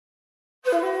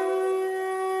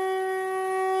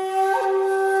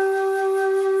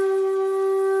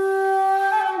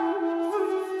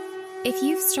If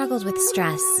you've struggled with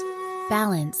stress,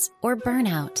 balance, or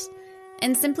burnout,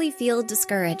 and simply feel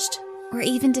discouraged or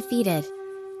even defeated,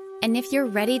 and if you're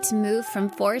ready to move from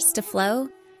force to flow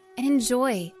and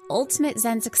enjoy ultimate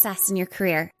Zen success in your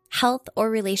career, health,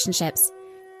 or relationships,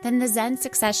 then the Zen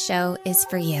Success Show is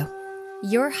for you.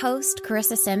 Your host,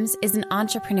 Carissa Sims, is an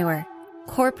entrepreneur,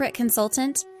 corporate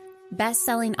consultant,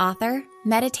 best-selling author,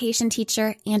 meditation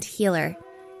teacher, and healer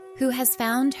who has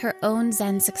found her own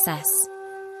Zen success.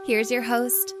 Here's your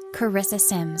host, Carissa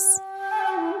Sims.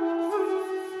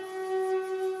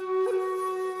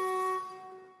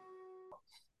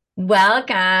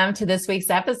 Welcome to this week's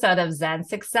episode of Zen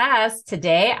Success.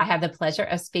 Today, I have the pleasure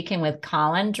of speaking with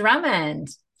Colin Drummond.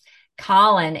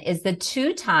 Colin is the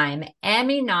two-time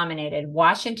Emmy-nominated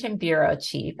Washington bureau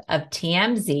chief of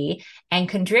TMZ and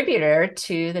contributor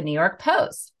to the New York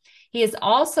Post. He is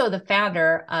also the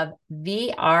founder of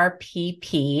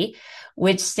VRPP,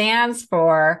 which stands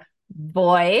for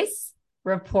Voice,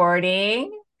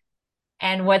 Reporting,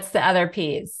 and what's the other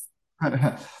P's?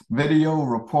 Video,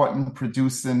 reporting,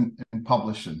 producing, and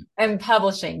publishing. And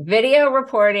publishing. Video,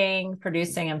 reporting,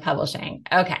 producing, and publishing.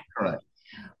 Okay. Correct.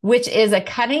 Which is a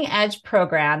cutting-edge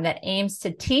program that aims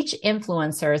to teach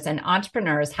influencers and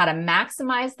entrepreneurs how to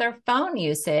maximize their phone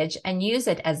usage and use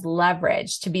it as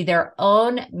leverage to be their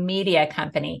own media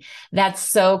company. That's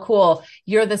so cool.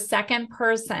 You're the second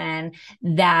person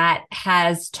that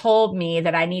has told me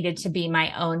that I needed to be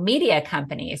my own media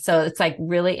company. So it's like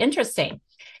really interesting.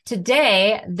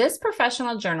 Today, this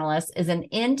professional journalist is an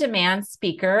in-demand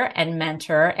speaker and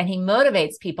mentor, and he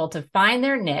motivates people to find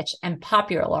their niche and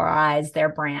popularize their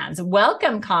brands.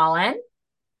 Welcome, Colin.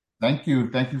 Thank you.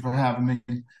 Thank you for having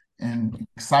me, and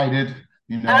excited,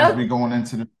 as we going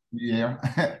into the year.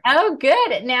 Oh,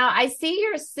 good. Now, I see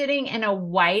you're sitting in a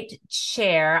white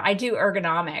chair. I do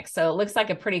ergonomics, so it looks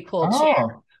like a pretty cool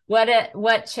chair.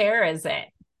 What chair is it?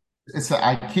 It's an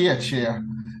IKEA chair.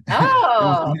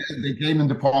 Oh, They gave me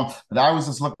the department, but I was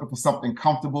just looking for something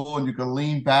comfortable and you can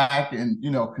lean back and,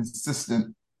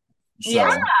 consistent. So,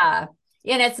 yeah.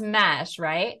 And it's mesh,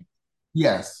 right?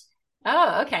 Yes.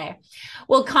 Oh, okay.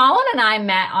 Well, Colin and I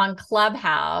met on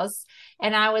Clubhouse,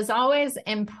 and I was always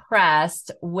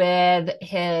impressed with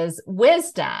his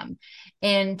wisdom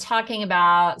in talking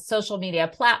about social media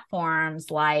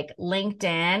platforms like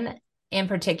LinkedIn in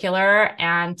particular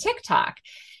and TikTok.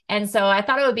 And so I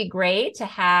thought it would be great to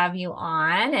have you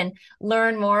on and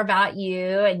learn more about you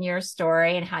and your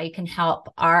story and how you can help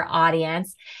our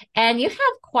audience. And you have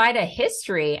quite a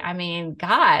history. I mean,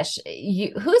 gosh,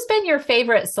 who's been your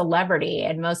favorite celebrity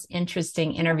and most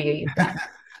interesting interview you've done?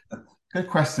 Good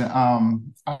question.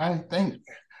 I think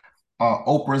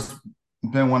Oprah's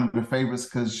been one of the favorites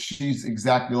because she's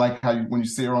exactly like how when you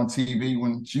see her on TV,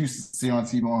 when she used to see her on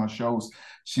TV on her shows.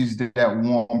 She's that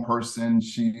warm person.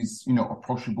 She's,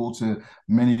 approachable to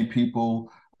many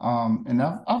people. And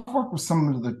I've worked with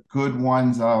some of the good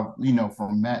ones,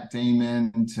 from Matt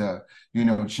Damon to,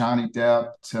 Johnny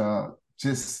Depp to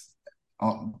just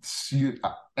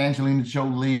Angelina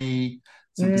Jolie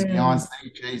to Beyonce,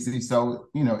 Jay-Z. So,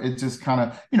 it just kind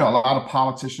of, a lot of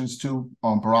politicians too.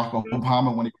 Barack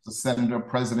Obama, when he was a senator,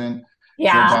 president.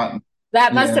 Yeah.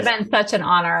 That must have been such an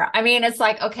honor. I mean, it's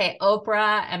like, okay,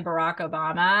 Oprah and Barack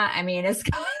Obama. I mean, it's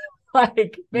kind of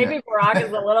like maybe Barack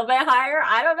is a little bit higher.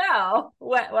 I don't know.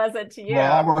 What was it to you?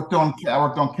 Well, I worked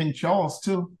on King Charles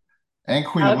too, and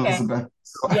Queen Elizabeth.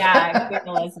 So. Yeah, Queen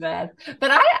Elizabeth.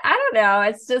 But I don't know.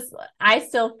 It's just I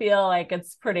still feel like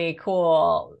it's pretty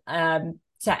cool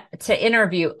to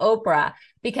interview Oprah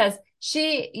because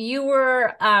you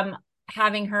were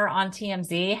having her on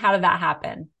TMZ. How did that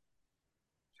happen?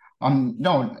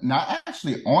 No, not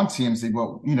actually on TMZ,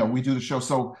 but we do the show.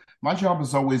 So my job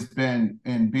has always been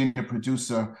in being a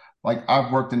producer. Like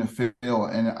I've worked in the field,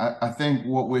 and I think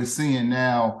what we're seeing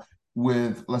now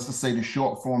with, let's just say, the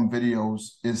short form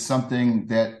videos is something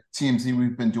that TMZ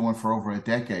we've been doing for over a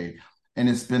decade, and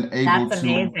it's been able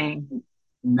to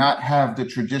not have the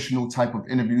traditional type of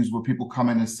interviews where people come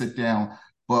in and sit down,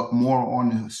 but more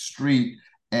on the street.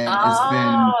 And it's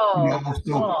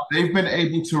been, so they've been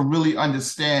able to really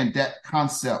understand that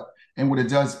concept. And what it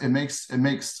does, it makes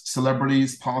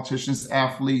celebrities, politicians,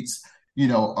 athletes,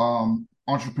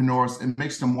 entrepreneurs, it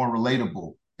makes them more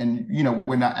relatable. And,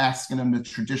 we're not asking them the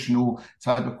traditional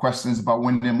type of questions about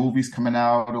when their movie's coming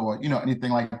out or,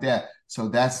 anything like that. So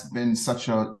that's been such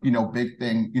a, big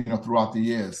thing, throughout the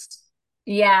years.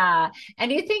 Yeah.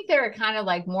 And you think they're kind of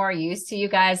like more used to you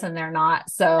guys and they're not.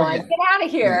 So get out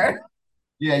of here.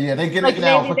 Yeah. Yeah, they get like it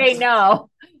now. Maybe they know.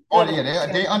 Oh,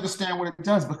 yeah, they understand what it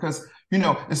does because,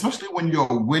 especially when you're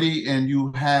witty and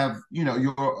you have,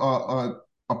 you're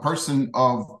a person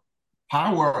of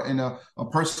power and a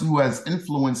person who has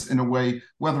influence in a way,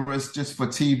 whether it's just for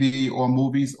TV or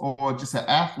movies or just an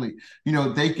athlete.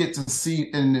 They get to see,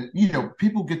 and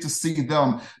people get to see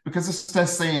them, because it's that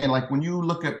saying, like when you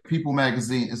look at People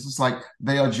magazine, it's just like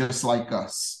they are just like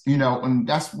us, and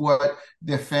that's what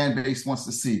their fan base wants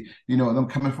to see, them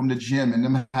coming from the gym and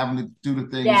them having to do the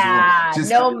things, or just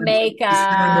no makeup, just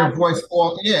hearing their voice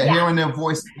off, yeah, hearing their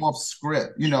voice off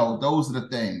script, those are the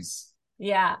things.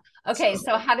 Yeah. Okay.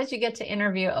 So how did you get to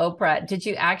interview Oprah? Did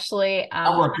you actually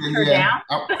I worked hunt her down?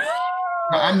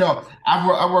 I know.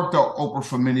 I worked at Oprah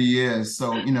for many years.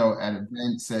 So, at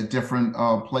events, at different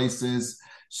places.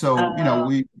 So,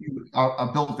 I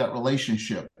built that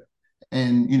relationship.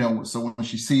 And, so when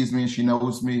she sees me and she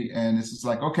knows me, and it's just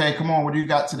like, okay, come on, what do you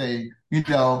got today?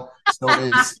 So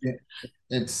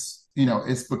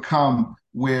it's become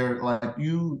where, like,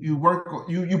 you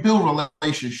build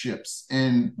relationships,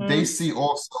 and they see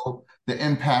also the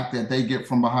impact that they get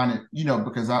from behind it,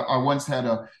 because I once had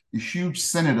a huge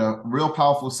senator, real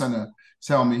powerful senator,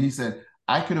 tell me, he said,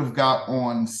 I could have got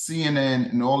on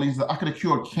CNN and all these, I could have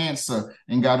cured cancer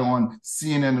and got on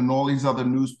CNN and all these other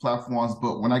news platforms.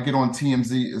 But when I get on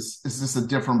TMZ, it's just a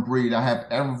different breed. I have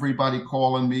everybody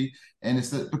calling me. And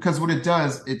because what it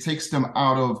does, it takes them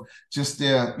out of just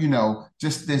their,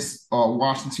 just this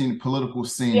Washington political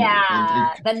scene.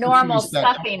 Yeah, the normal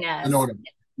stuffiness.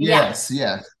 Yes.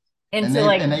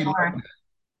 Into more.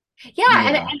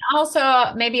 And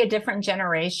also maybe a different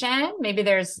generation. Maybe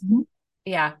there's,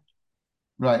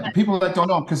 Right. The people that don't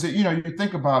know, because, you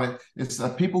think about it, it's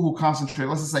people who concentrate,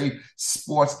 let's just say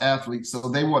sports athletes, so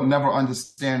they will never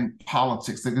understand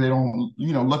politics. They don't,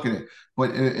 look at it.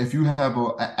 But if you have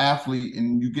an athlete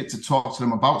and you get to talk to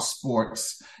them about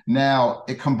sports, now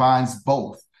it combines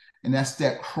both. And that's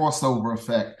that crossover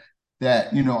effect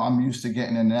that, I'm used to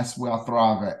getting, and that's where I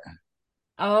thrive at.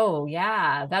 Oh,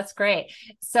 yeah, that's great.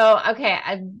 So, okay,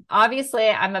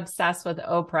 I'm obsessed with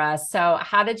Oprah. So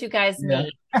how did you guys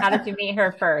meet? How did you meet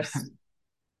her first?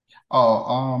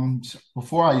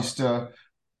 Before I used to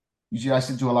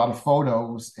do a lot of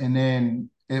photos, and then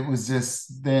it was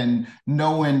just then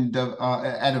knowing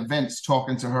at events,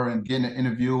 talking to her and getting an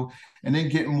interview, and then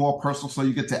getting more personal. So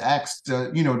you get to ask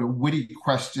the witty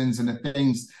questions and the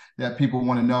things that people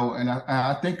want to know. And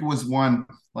I think it was one,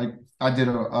 like, I did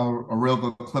a real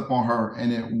good clip on her,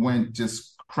 and it went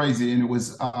just crazy. And it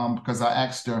was because I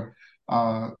asked her,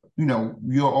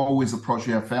 you're always approach,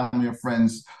 you have family or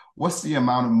friends, what's the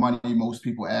amount of money most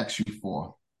people ask you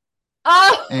for?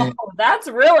 Oh, that's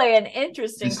really an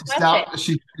interesting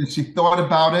question. She thought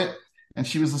about it, and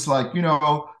she was just like,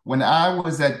 when I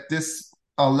was at this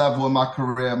level in my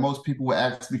career, most people would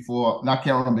ask me for, and I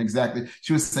can't remember exactly,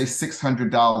 she would say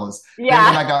 $600. Yeah.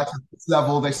 Then when I got to this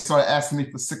level, they started asking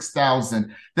me for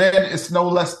 $6,000. Then it's no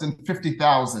less than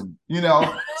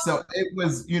 $50,000. So it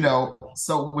was,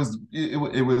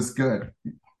 it was good.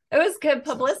 It was good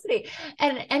publicity,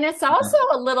 and it's also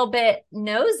a little bit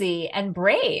nosy and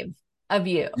brave of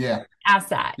you. Yeah. Ask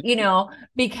that,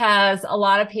 because a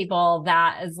lot of people,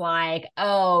 that is like,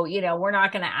 oh, we're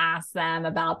not going to ask them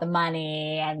about the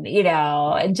money, and,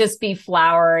 and just be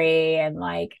flowery and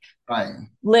like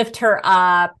lift her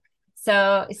up.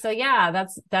 So yeah,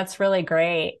 that's really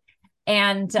great.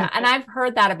 And I've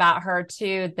heard that about her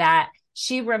too, that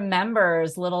she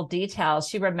remembers little details.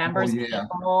 She remembers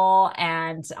people.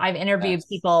 And I've interviewed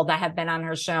people that have been on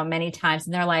her show many times,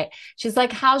 and they're like, she's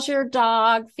like, how's your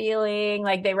dog feeling?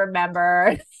 Like, they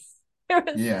remember.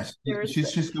 Yes,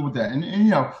 she's good with that. And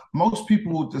most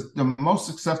people, the most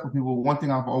successful people, one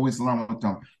thing I've always learned with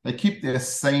them, they keep their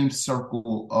same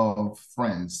circle of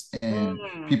friends and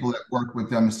people that work with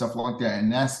them and stuff like that. And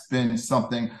that's been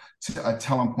something, a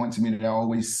telling point to me, that I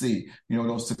always see.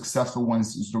 Those successful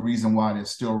ones is the reason why they're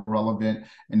still relevant,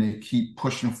 and they keep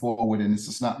pushing forward. And it's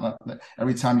just not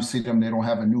every time you see them, they don't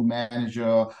have a new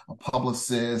manager, a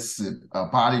publicist, a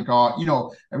bodyguard.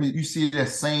 You see that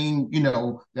same,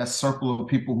 that circle of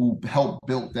people who helped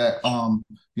build that,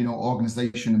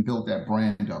 organization and build that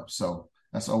brand up. So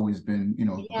that's always been, the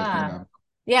thing.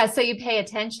 Yeah, so you pay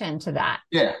attention to that.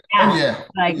 Yeah.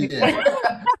 Like, you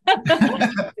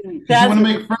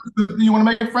want to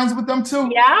make friends with them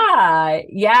too?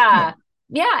 Yeah.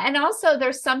 And also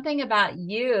there's something about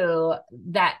you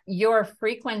that your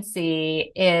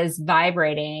frequency is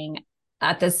vibrating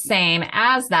at the same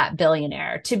as that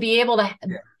billionaire. To be able to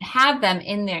have them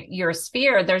in your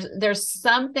sphere, there's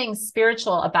something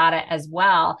spiritual about it as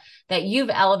well, that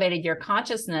you've elevated your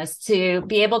consciousness to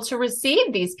be able to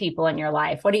receive these people in your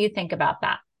life. What do you think about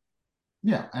that?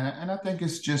 Yeah, and I think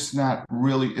it's just not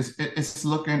really it's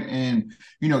looking and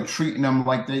treating them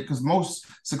like because most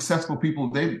successful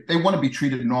people they want to be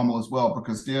treated normal as well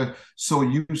because they're so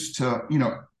used to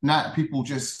not people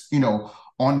just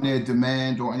on their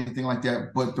demand or anything like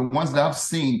that, but the ones that I've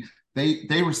seen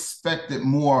they respect it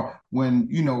more when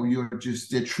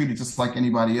they're treated just like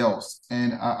anybody else,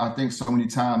 and I think so many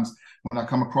times when I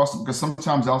come across them, because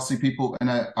sometimes I'll see people and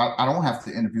I don't have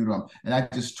to interview them, and I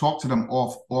just talk to them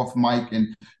off mic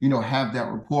and have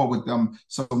that rapport with them.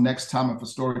 So next time if a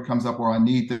story comes up or I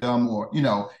need them or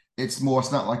it's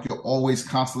not like you're always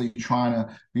constantly trying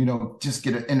to just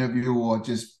get an interview or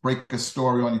just break a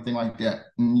story or anything like that.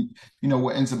 And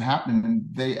what ends up happening, and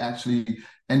they actually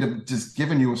end up just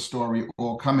giving you a story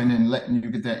or coming and letting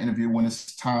you get that interview when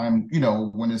it's time,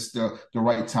 when it's the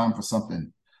right time for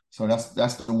something. So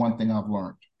that's the one thing I've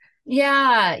learned.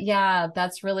 Yeah, yeah,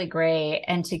 that's really great.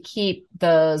 And to keep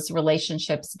those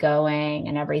relationships going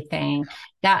and everything.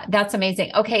 That's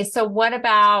amazing. Okay, so what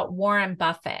about Warren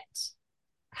Buffett?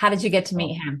 How did you get to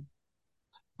meet him?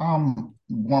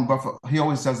 Warren Buffett, he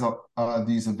always does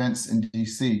these events in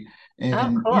DC, Oh,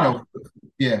 and cool.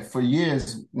 yeah, for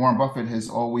years Warren Buffett has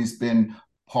always been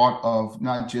part of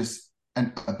not just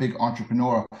a big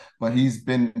entrepreneur, but he's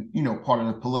been part of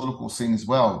the political scene as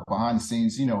well, behind the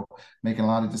scenes, making a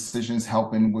lot of decisions,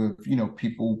 helping with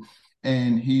people,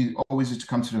 and he always used to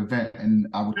come to the event, and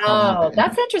I would cover Oh, it.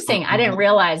 that's interesting. I didn't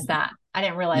realize that. I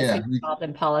didn't realize he Yeah, was involved in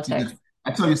he politics. did.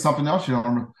 I tell you something else you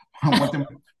don't know. One thing,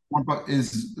 but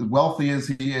as wealthy as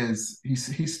he is, he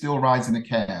still rides in a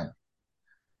cab,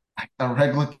 a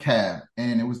regular cab,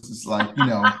 and it was just like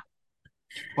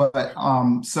But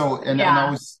so and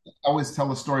Yeah. I always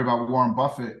tell a story about Warren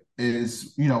Buffett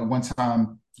is one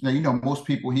time most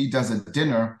people he does a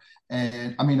dinner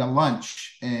and I mean a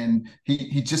lunch and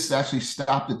he just actually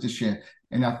stopped it this year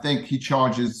and I think he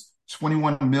charges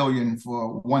 21 million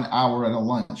for 1 hour at a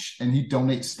lunch and he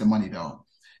donates the money though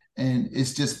and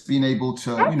it's just being able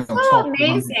to That's so talk to him.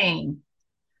 amazing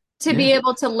to be Yeah,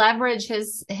 able to leverage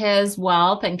his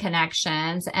wealth and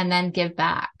connections and then give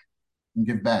back. and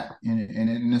give back.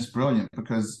 And it's brilliant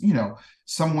because,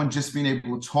 someone just being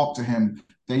able to talk to him,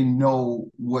 they know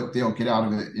what they'll get out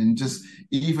of it. And just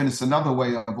even it's another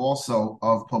way of also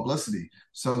of publicity.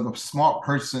 So the smart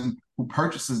person who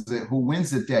purchases it, who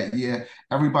wins it that year,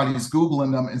 everybody's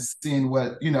Googling them and seeing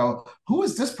what, who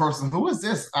is this person? Who is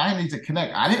this? I need to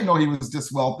connect. I didn't know he was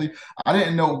this wealthy. I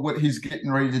didn't know what he's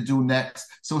getting ready to do next.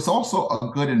 So it's also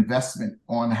a good investment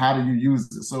on how do you use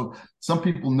it. So some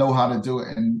people know how to do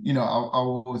it. And, I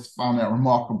always found that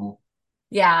remarkable.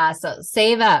 Yeah, so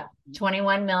save up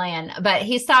 21 million, but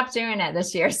he stopped doing it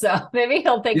this year, so maybe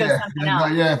he'll think of Yeah, something yeah, no,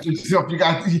 else. yeah. If you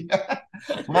got, yeah.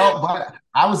 Well, but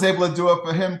I was able to do it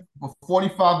for him for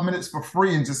 45 minutes for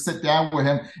free and just sit down with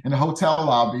him in the hotel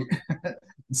lobby.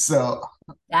 So,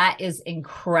 That is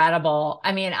incredible.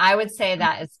 I mean, I would say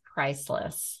that is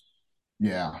priceless.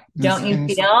 yeah, Don't you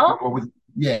and something feel?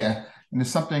 yeah, and it's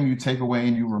something you take away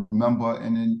and you remember,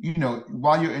 and then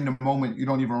while you're in the moment, you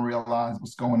don't even realize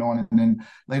what's going on, and then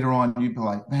later on, you'd be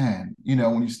like, man,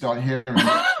 when you start hearing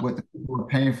what the people are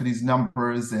paying for these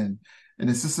numbers, and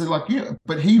it's just like yeah,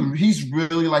 but he's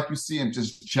really like you see him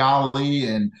just jolly,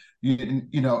 and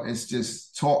it's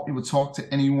just talk. He would talk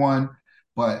to anyone,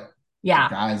 but the Yeah.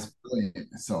 guy's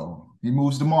brilliant, so he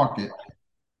moves the market.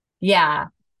 Yeah.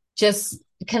 Just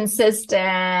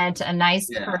consistent, a nice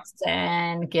Yeah.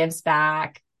 person, gives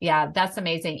back. Yeah, that's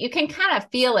amazing. You can kind of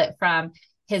feel it from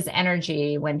his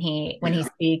energy when he Yeah.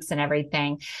 speaks and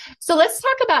everything. So let's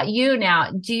talk about you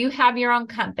now. Do you have your own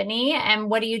company and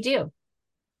what do you do?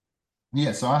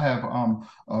 Yeah, so I have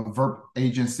a VERP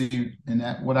agency, and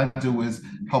that what I do is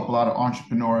help a lot of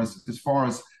entrepreneurs as far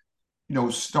as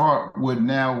start with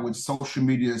now with social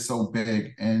media is so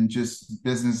big and just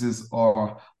businesses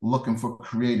are looking for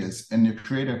creators, and the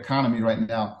creator economy right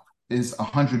now is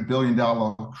 $100 billion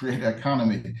creator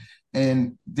economy,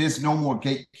 and there's no more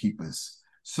gatekeepers.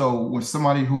 So with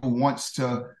somebody who wants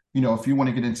to if you want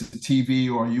to get into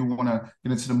TV or you want to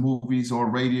get into the movies or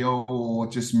radio or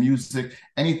just music,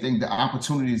 anything, the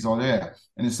opportunities are there.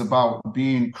 And it's about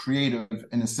being creative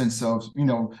in the sense of,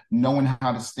 knowing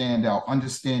how to stand out,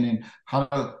 understanding how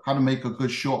to make a good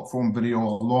short form video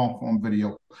or long form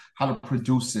video, how to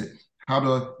produce it, how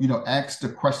to, ask the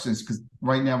questions. Because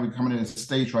right now we're coming to a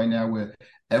stage right now where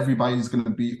everybody's going to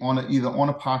be either on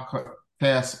a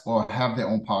podcast or have their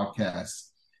own podcast.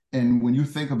 And when you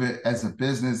think of it as a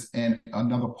business and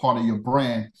another part of your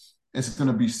brand, it's going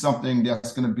to be something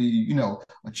that's going to be,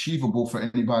 achievable for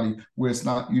anybody, where it's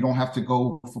not, you don't have to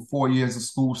go for 4 years of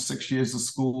school, 6 years of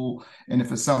school. And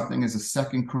if it's something as a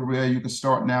second career, you can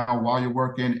start now while you're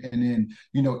working, and then,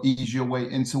 ease your way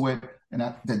into it. And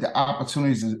the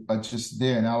opportunities are just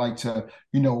there. And I like to,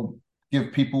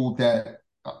 give people that,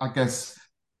 I guess,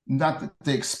 not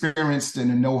the experience and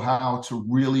the know-how to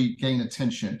really gain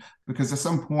attention. Because at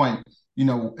some point,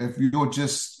 if you're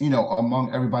just,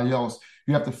 among everybody else,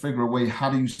 you have to figure a way, how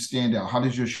do you stand out? How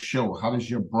does your show? How does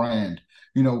your brand?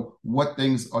 What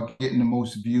things are getting the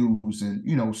most views?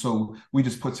 And, so we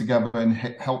just put together and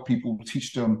help people,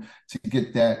 teach them to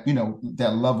get that,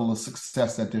 that level of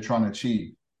success that they're trying to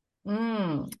achieve.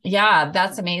 Yeah,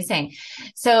 that's amazing.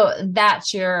 So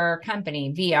that's your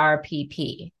company,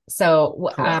 VRPP. So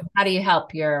how do you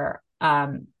help your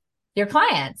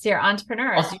clients, your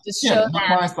entrepreneurs? You just show them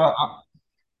clients,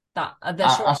 the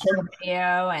short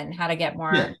video and how to get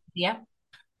more. Yeah.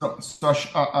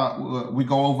 So we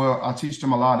go over, I teach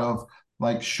them a lot of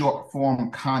like short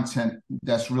form content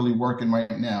that's really working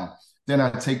right now. Then I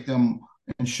take them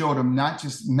and show them not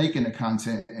just making the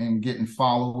content and getting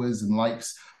followers and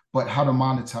likes, but how to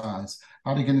monetize,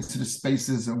 how to get into the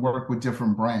spaces and work with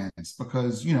different brands.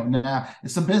 Because, now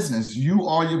it's a business. You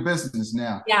are your business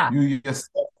now. Yeah. You just,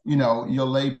 your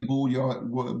label, your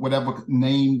whatever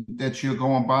name that you're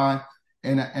going by.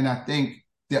 And I think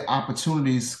the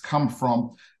opportunities come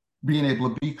from being able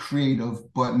to be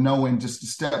creative, but knowing just the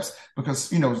steps. Because,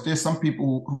 there's some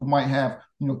people who might have,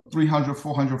 300,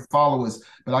 400 followers,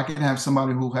 but I can have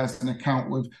somebody who has an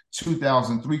account with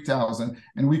 2,000, 3,000,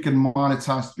 and we can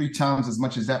monetize 3 times as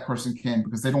much as that person can,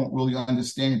 because they don't really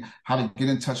understand how to get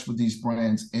in touch with these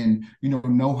brands and,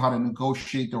 know how to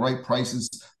negotiate the right prices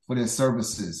for their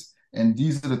services. And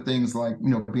these are the things like,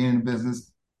 being in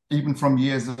business, even from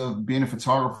years of being a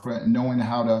photographer and knowing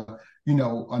how to,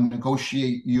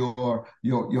 negotiate your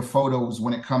photos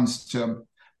when it comes to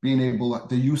being able,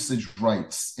 the usage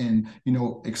rights and,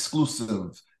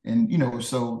 exclusive. And,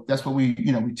 so that's what we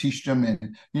teach them.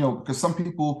 And, because some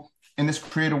people in this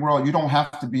creative world, you don't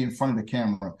have to be in front of the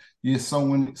camera. There's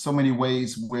so many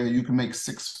ways where you can make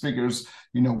 6 figures,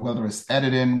 whether it's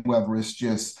editing, whether it's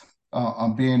just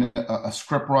being a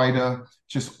script writer,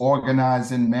 just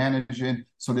organizing, managing.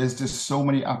 So there's just so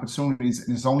many opportunities,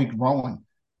 and it's only growing,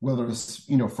 whether it's,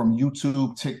 from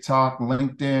YouTube, TikTok,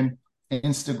 LinkedIn,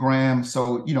 Instagram.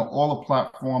 So, all the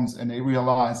platforms, and they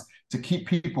realize to keep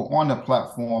people on the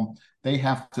platform, they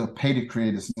have to pay the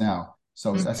creators now.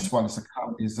 So that's why this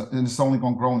economy is, and it's only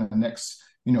going to grow in the next,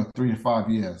 3 to 5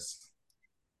 years.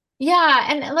 Yeah.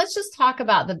 And let's just talk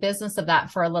about the business of that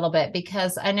for a little bit,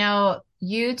 because I know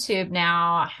YouTube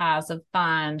now has a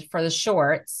fund for the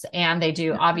shorts, and they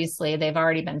do, obviously, they've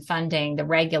already been funding the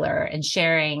regular and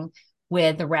sharing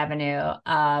with the revenue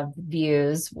of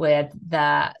views with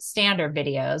the standard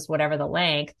videos, whatever the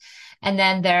length. And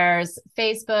then there's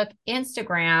Facebook,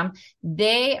 Instagram.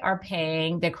 They are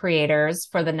paying the creators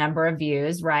for the number of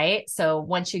views, right? So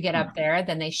once you get up there,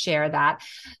 then they share that.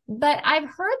 But I've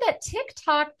heard that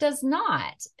TikTok does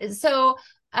not. So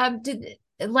I've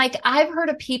heard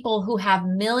of people who have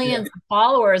millions of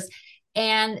followers,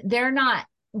 and they're not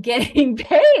getting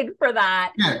paid for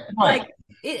that. Yeah, right.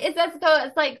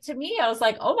 It's like, to me, I was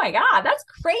like, oh my God, that's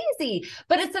crazy.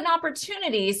 But it's an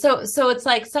opportunity. So it's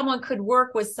like someone could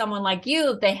work with someone like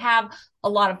you if they have a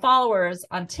lot of followers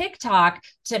on TikTok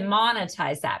to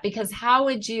monetize that. Because how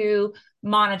would you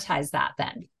monetize that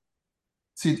then?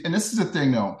 See, and this is the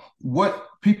thing though, what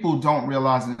people don't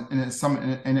realize,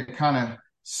 and it kind of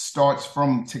starts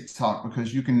from TikTok,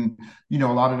 because you can, a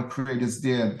lot of the creators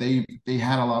there, they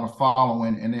had a lot of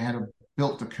following, and they had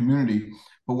built a community.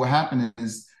 But what happened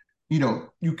is,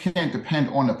 you can't depend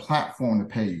on the platform to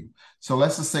pay you. So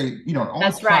let's just say, the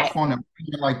only platform that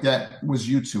paid like that was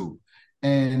YouTube.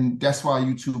 And that's why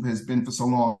YouTube has been for so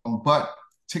long. But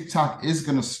TikTok is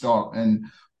going to start, and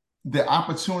the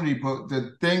opportunity, but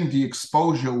the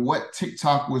exposure, what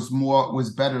TikTok was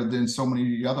better than so many of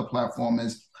the other platforms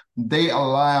is they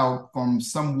allow from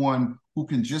someone who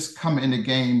can just come in the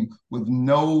game with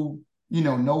no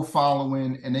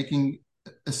following, and they can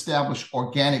establish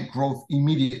organic growth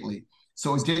immediately.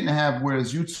 So it didn't have,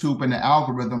 whereas YouTube and the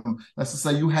algorithm, let's just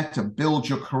say you had to build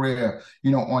your career,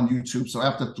 on YouTube. So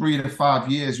after 3 to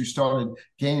 5 years, you started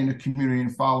gaining a community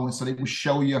and following. So they would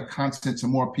show your content to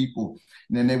more people,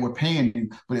 and then they were paying you.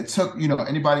 But it took,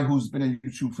 anybody who's been in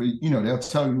YouTube for, they'll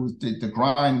tell you the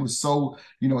grind was so,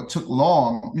 it took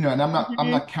long, and I'm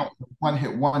not counting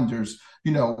one-hit wonders,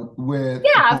 with.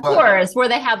 Yeah, of course, where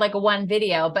they had like a one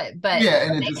video, but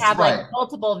yeah, and they have like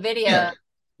multiple videos.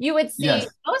 You would see Yes.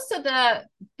 most of the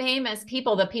famous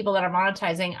people, the people that are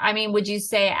monetizing, I mean, would you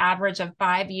say average of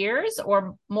 5 years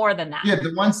or more than that? Yeah,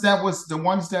 the ones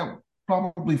that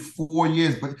probably 4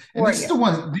 years, but and 4 this is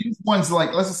years. these ones,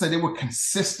 like, let's just say they were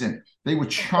consistent. They were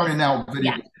churning Consistent. out videos.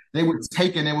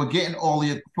 Yeah. They were getting all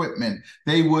the equipment.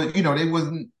 They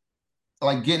wasn't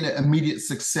like getting an immediate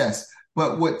success.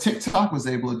 But what TikTok was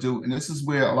able to do, and this is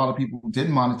where a lot of people did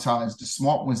monetize, the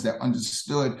smart ones that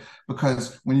understood,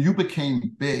 because when you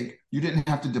became big, you don't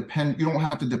have to depend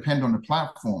on the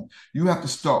platform. You have to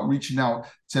start reaching out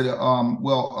to the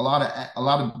a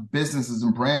lot of businesses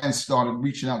and brands started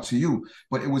reaching out to you,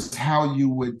 but it was how you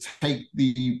would take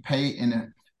the pay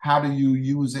and how do you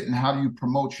use it and how do you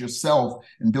promote yourself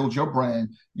and build your brand,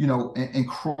 and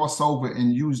cross over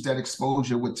and use that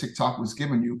exposure what TikTok was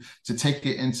giving you to take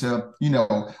it into,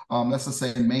 let's just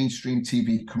say mainstream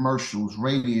TV, commercials,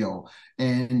 radio.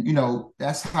 And,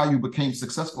 that's how you became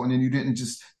successful. And then you didn't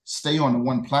just stay on the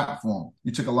one platform.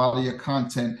 You took a lot of your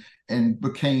content and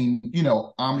became,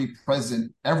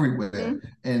 omnipresent everywhere. Mhm.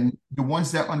 And the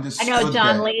ones that I know understood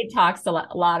John that, Lee talks a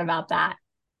lot about that.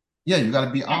 yeah, you got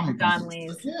to be Yeah, John omnipresent.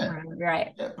 Lee's Yeah.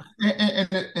 right. Yeah.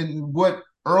 And what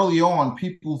early on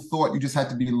people thought you just had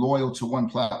to be loyal to one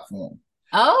platform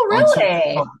Oh, until,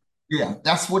 really? yeah,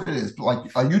 that's what it is. Like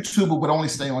a YouTuber would only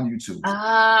stay on YouTube.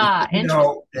 Ah,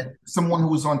 interesting. And someone who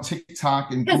was on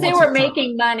TikTok and Because grew they on were TikTok,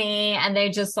 making money and they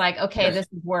just like, okay, yes, this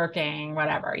is working,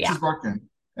 whatever. this Yeah. is working.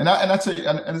 And I tell you,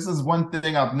 and this is one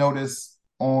thing I've noticed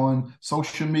on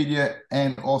social media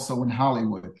and also in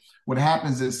Hollywood. What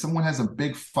happens is someone has a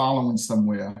big following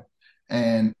somewhere,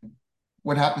 and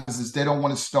what happens is they don't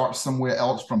want to start somewhere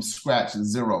else from scratch at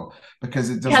zero because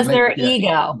it doesn't Because their make their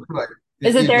ego.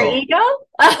 Is the it their ego.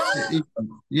 ego?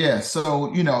 Yeah.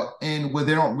 So, and what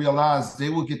they don't realize, they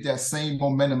will get that same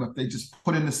momentum if they just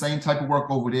put in the same type of work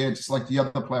over there, just like the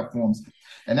other platforms.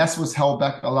 And that's what's held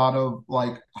back a lot of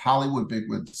like Hollywood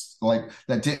bigwigs, like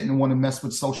that didn't want to mess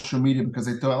with social media because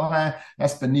they thought,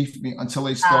 that's beneath me, until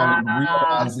they started Uh,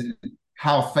 realizing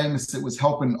how famous it was,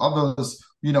 helping others,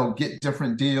 get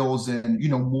different deals and,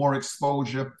 more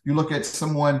exposure. You look at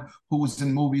someone who was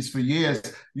in movies for years,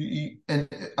 and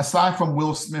aside from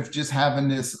Will Smith just having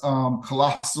this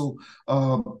colossal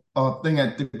thing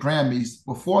at the Grammys,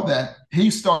 before that,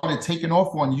 he started taking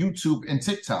off on YouTube and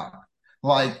TikTok.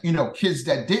 Like, kids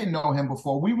that didn't know him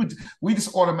before, we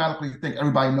just automatically think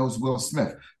everybody knows Will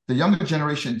Smith. The younger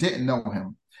generation didn't know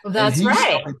him. And that's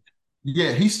right.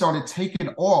 he started taking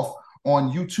off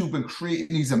on YouTube and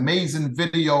creating these amazing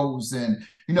videos. And,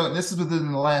 this is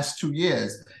within the last 2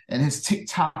 years, and his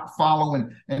TikTok following.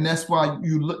 And that's why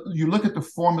you look at the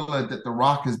formula that The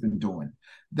Rock has been doing.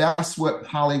 That's what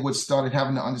Hollywood started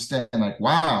having to understand. Like,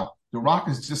 wow, The Rock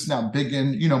is just not big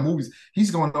in, movies. He's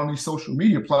going on these social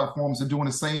media platforms and doing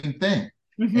the same thing.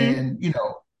 Mm-hmm. And,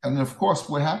 and of course,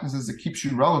 what happens is it keeps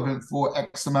you relevant for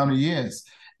X amount of years,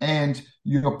 and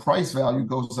your price value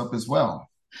goes up as well.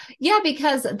 Yeah,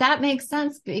 because that makes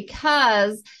sense,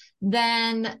 because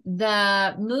then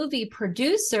the movie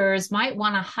producers might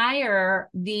want to hire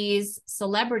these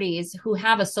celebrities who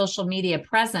have a social media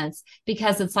presence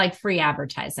because it's like free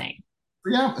advertising.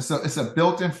 Yeah, it's a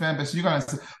built-in fan base. You're gonna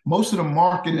most of the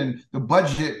marketing, the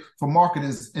budget for market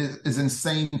is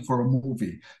insane for a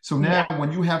movie. So now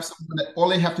when you have someone that all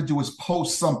they have to do is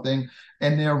post something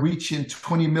and they're reaching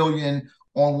 20 million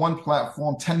on one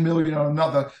platform, 10 million on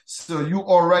another. So you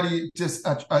already just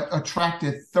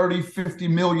attracted 30, 50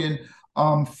 million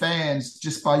fans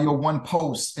just by your one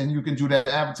post, and you can do that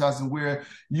advertising where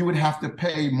you would have to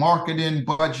pay marketing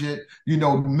budget,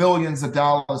 millions of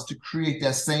dollars to create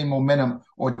that same momentum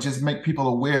or just make people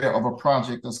aware of a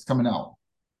project that's coming out.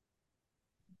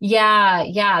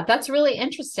 Yeah, that's really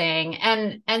interesting.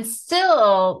 And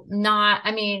still not,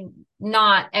 I mean,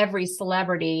 not every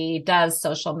celebrity does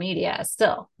social media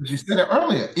still. As you said it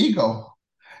earlier, ego.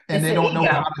 And It's they the don't know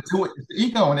ego. how to do it. It's the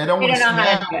ego, and they don't They want don't to know see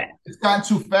how to now. do it. It's gotten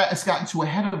too fast. It's gotten too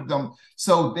ahead of them.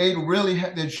 So they really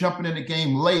they're jumping in the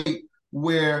game late,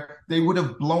 where they would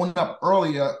have blown up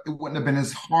earlier. It wouldn't have been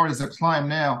as hard as a climb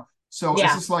now. So it's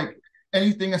Yeah. just like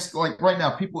anything that's like right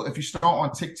now, people, if you start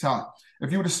on TikTok,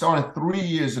 if you would have started 3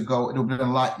 years ago, it would have been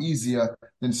a lot easier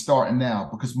than starting now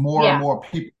because more and Yeah. more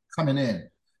people coming in.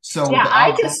 So Yeah, the I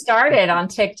just algorithm, started on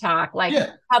TikTok like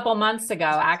yeah, a couple months ago,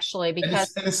 actually, and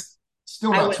because it's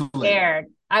still I not was too late. scared.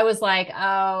 I was like,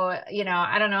 oh,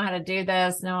 I don't know how to do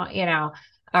this. No,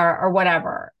 or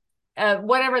whatever,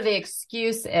 whatever the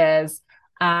excuse is.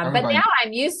 But Everybody, now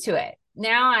I'm used to it.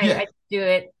 Now yeah. I do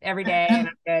it every day and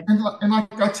And I'm good. and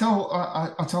like I tell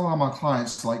all my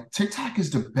clients, like TikTok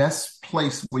is the best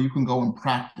place where you can go and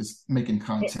practice making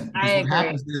content, I because what agree.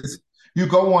 happens is You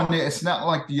go on there. It's not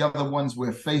like the other ones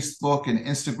where Facebook and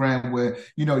Instagram, where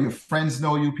your friends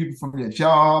know you, people from your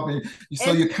job, and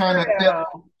so It's you're kind of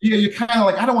true. you're kind of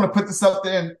like, I don't want to put this up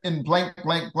there and blank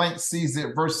blank blank sees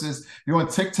it. Versus you're on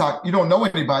TikTok, you don't know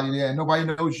anybody there, nobody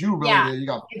knows you really Yeah. there. You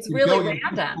got It's 50 really billion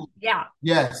random. people. Yeah.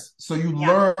 Yes. So you Yeah.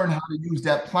 learn how to use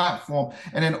that platform.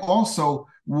 And then also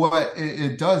what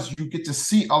it does, you get to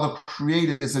see other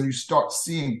creators and you start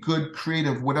seeing good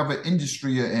creative, whatever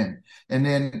industry you're in. And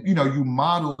then, you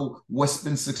model what's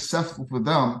been successful for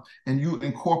them and you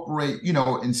incorporate,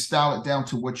 and style it down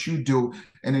to what you do.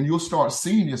 And then you'll start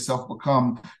seeing yourself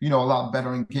become, a lot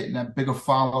better and getting that bigger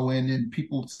following and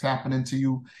people tapping into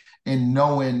you and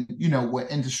knowing,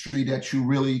 what industry that you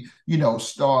really,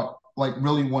 start like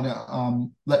really want to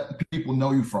let people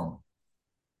know you from.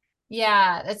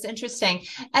 Yeah, that's interesting.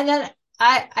 And then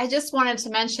I just wanted to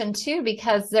mention too,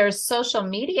 because there's social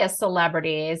media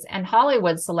celebrities and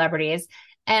Hollywood celebrities,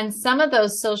 and some of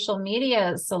those social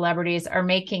media celebrities are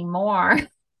making more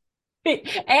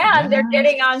and they're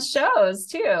getting Yes, on shows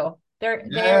too. They're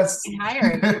yes. getting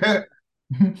hired.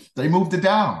 They moved it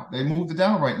down. They moved it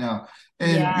down right now.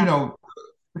 And, Yeah.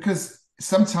 because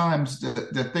sometimes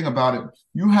the thing about it,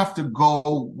 you have to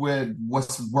go with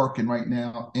what's working right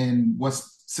now and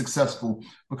what's successful.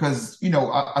 Because,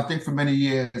 I think for many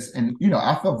years, and,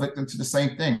 I fell victim to the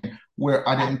same thing where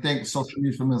I didn't think social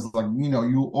media for me was like,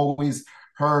 you always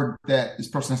heard that this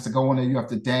person has to go on there, you have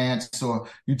to dance or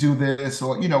you do this,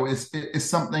 or, it's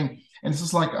something. And it's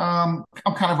just like, I'm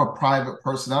kind of a private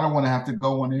person. I don't want to have to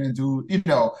go on there and do,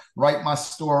 write my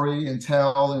story and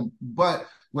tell. But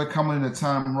we're coming in a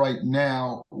time right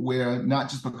now where not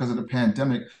just because of the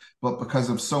pandemic, but because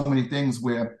of so many things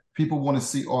where people want to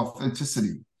see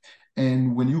authenticity.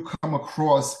 And when you come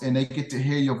across and they get to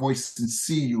hear your voice and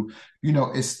see you,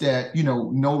 it's that,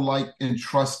 know, like, and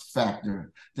trust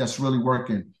factor that's really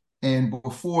working. And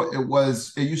before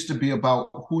it used to be about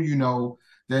who you know,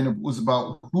 then it was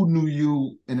about who knew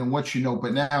you and then what you know.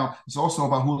 But now it's also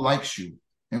about who likes you.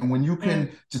 And when you Mm.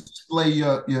 can display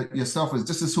yourself as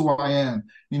this is who I am,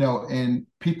 and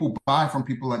people buy from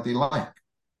people that they like.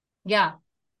 Yeah.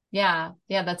 Yeah,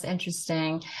 yeah, that's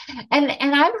interesting. And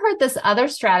I've heard this other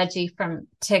strategy from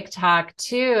TikTok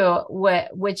too,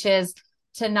 which is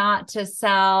to not to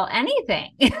sell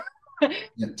anything,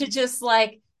 Yeah. to just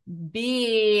like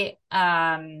be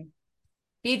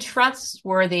be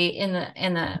trustworthy in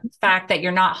the fact that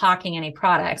you're not hawking any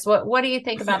products. What do you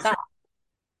think about that?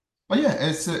 But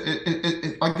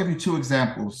yeah, I'll give you two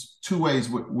examples, two ways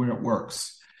where it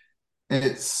works.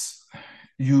 It's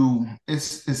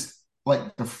it's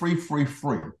like the free.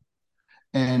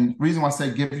 And reason why I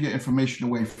say give your information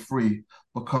away free,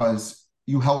 because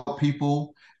you help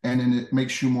people and then it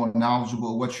makes you more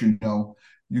knowledgeable of what you know.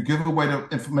 You give away the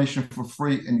information for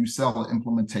free and you sell the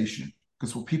implementation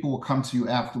because people will come to you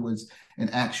afterwards and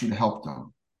ask you to help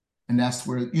them. And that's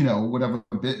where, whatever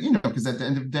bit, because at the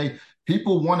end of the day,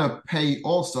 people want to pay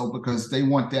also because they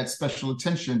want that special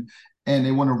attention and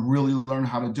they want to really learn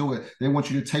how to do it. They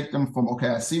want you to take them from, okay,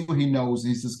 I see what he knows.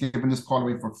 He's just giving this part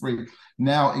away for free.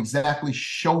 Now, exactly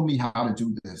show me how to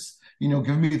do this.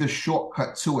 Give me the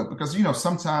shortcut to it. Because,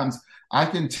 sometimes I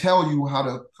can tell you how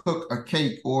to cook a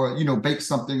cake or, bake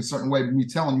something a certain way, but me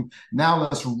telling you, now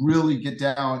let's really get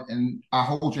down and I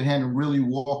hold your hand and really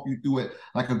walk you through it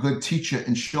like a good teacher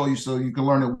and show you so you can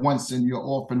learn it once and you're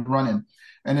off and running.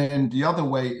 And then the other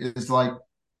way is like,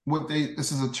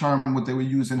 this is a term what they would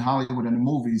use in Hollywood in the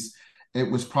movies.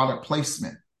 It was product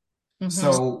placement. Mm-hmm.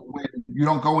 So when you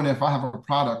don't go in there, if I have a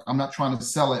product, I'm not trying to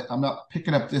sell it. I'm not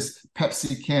picking up this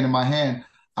Pepsi can in my hand.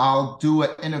 I'll do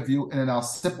an interview and then I'll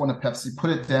sip on the Pepsi,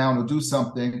 put it down or do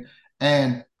something.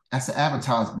 And that's an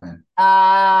advertisement.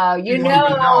 Oh, You don't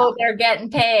even know. they're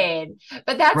getting paid,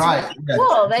 but that's Right. really Yes.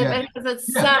 cool. Yes. Because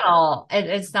it's Yeah. subtle.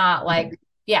 It's not like,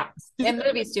 yeah, Yeah. and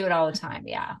movies do it all the time.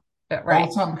 Yeah, but All right.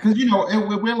 the time because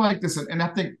we're like this, and I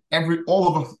think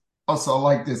all of us are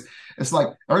like this. It's like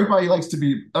everybody likes to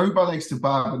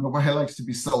buy, but nobody likes to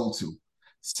be sold to.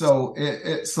 So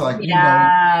it's like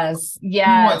Yes, you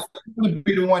yes. want to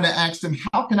be the one that asks them,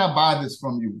 "How can I buy this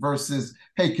from you?" Versus,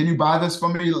 "Hey, can you buy this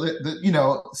from me?"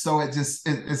 So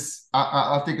it's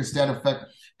I think it's that effect.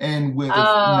 And with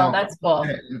Oh, that's cool.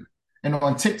 and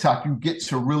on TikTok, you get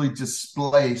to really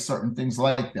display certain things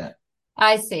like that.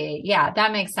 I see. Yeah,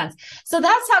 that makes sense. So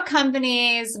that's how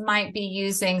companies might be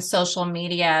using social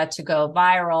media to go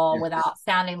viral without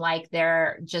sounding like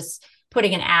they're just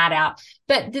putting an ad out.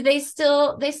 But do they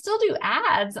still do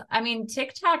ads? I mean,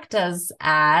 TikTok does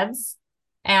ads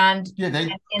and, Yeah,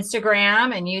 and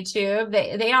Instagram and YouTube.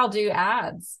 They all do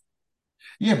ads.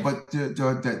 Yeah, but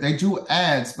they do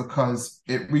ads because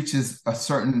it reaches a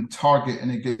certain target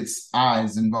and it gets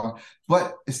eyes involved.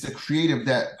 But it's the creative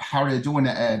that how they're doing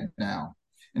the ad now.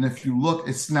 And if you look,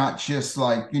 it's not just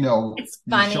like, It's you're showing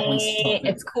funny, something.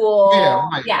 it's cool. Yeah,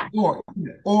 right. Yeah.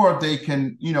 Or they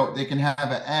can, they can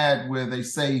have an ad where they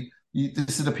say,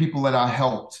 this is the people that I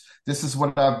helped. This is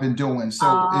what I've been doing. So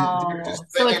they're Oh, just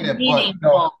so it's saying it, but no,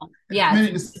 meaningful. Yeah,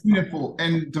 it's it's meaningful.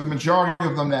 meaningful. And the majority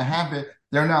of them that have it,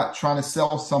 they're not trying to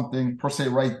sell something per se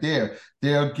right there.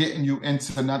 They're getting you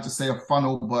into not to say a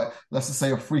funnel, but let's just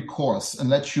say a free course and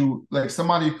let you, like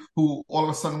somebody who all of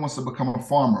a sudden wants to become a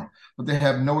farmer, but they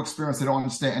have no experience. They don't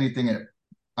understand anything in it.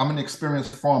 I'm an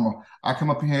experienced farmer. I come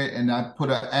up here and I put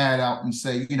an ad out and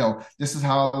say, this is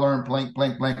how I learned blank,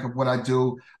 blank, blank of what I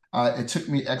do. It took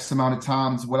me X amount of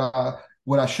times.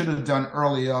 What I should have done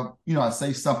earlier, I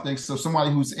say something. So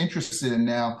somebody who's interested in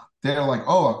now, they're like,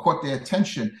 oh, I caught their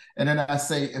attention. And then I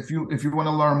say, if you want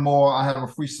to learn more, I have a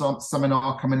free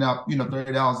seminar coming up.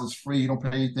 $30 is free. You don't pay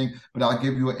anything, but I'll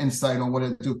give you an insight on what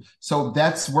to do. So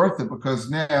that's worth it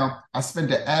because now I spend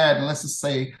the ad, and let's just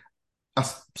say I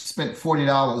spent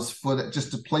 $40 for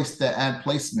just to place the ad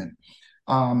placement.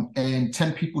 And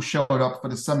 10 people showed up for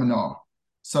the seminar.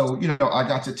 So, I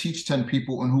got to teach 10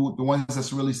 people, and the ones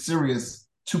that's really serious,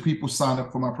 2 people signed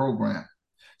up for my program.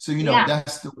 So, Yeah.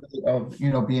 that's the way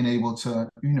of, being able to,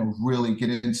 really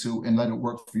get into and let it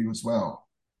work for you as well.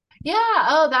 Yeah.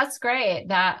 Oh, that's great.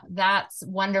 That's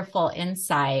wonderful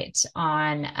insight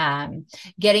on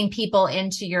getting people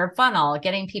into your funnel,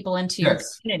 getting people into your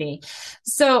Yes. community.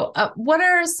 So, what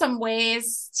are some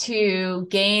ways to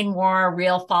gain more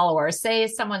real followers? Say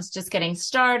someone's just getting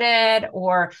started,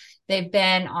 or they've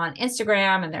been on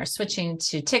Instagram and they're switching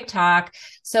to TikTok.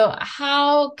 So,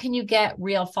 how can you get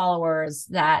real followers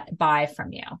that buy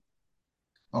from you?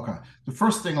 Okay. The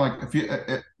first thing, like if you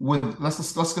let's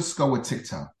just go with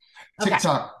TikTok. Okay.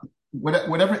 TikTok,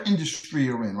 whatever industry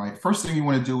you're in, right? First thing you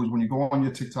want to do is when you go on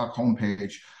your TikTok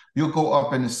homepage, you'll go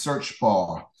up in the search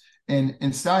bar. And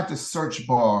inside the search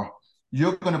bar,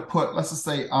 you're going to put, let's just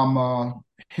say I'm a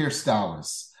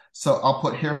hairstylist. So I'll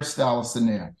put hairstylist in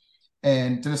there.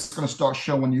 And then it's going to start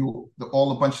showing you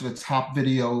all a bunch of the top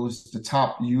videos, the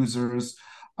top users.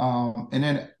 And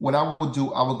then what I will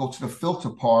do, I will go to the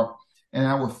filter part and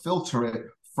I will filter it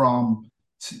from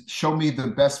show me the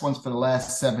best ones for the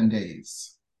last 7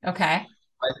 days. Okay.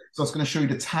 Right? So it's going to show you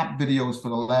the top videos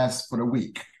for the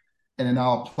week. And then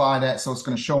I'll apply that. So it's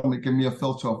going to give me a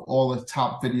filter of all the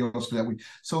top videos for that week.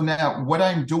 So now what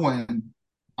I'm doing,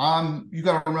 you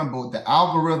got to remember the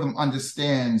algorithm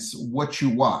understands what you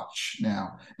watch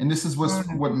now. And this is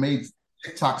what made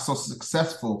TikTok so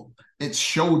successful. It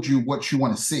showed you what you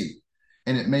want to see.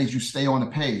 And it made you stay on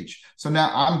the page. So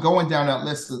now I'm going down that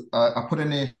list. I put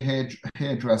in a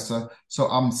hairdresser. So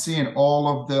I'm seeing all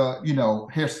of the,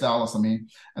 hairstylists,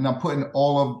 and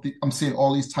I'm seeing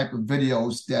all these type of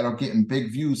videos that are getting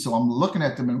big views. So I'm looking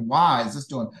at them and why is this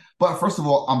doing? But first of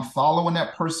all, I'm following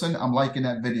that person. I'm liking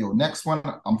that video. Next one,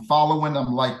 I'm following,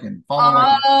 I'm liking.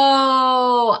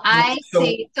 Oh, I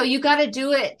see. So you got to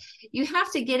do it. You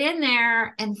have to get in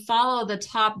there and follow the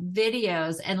top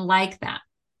videos and like them.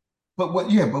 But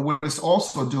what it's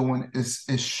also doing is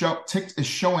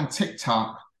showing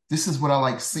TikTok, this is what I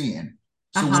like seeing.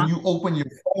 So when you open your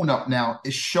phone up now,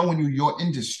 it's showing you your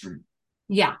industry.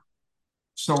 Yeah.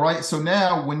 So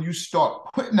now when you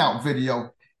start putting out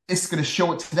video, it's going to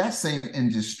show it to that same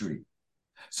industry.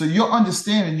 So you're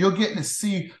understanding, you're getting to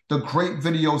see the great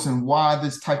videos and why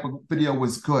this type of video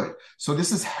was good. So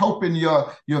this is helping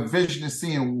your vision of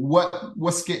seeing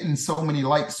what's getting so many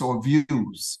likes or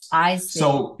views. I see.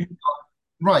 So,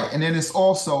 right. And then it's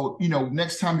also,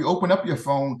 next time you open up your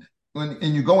phone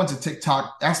and you go into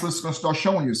TikTok, that's what it's going to start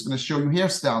showing you. It's going to show you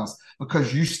hairstyles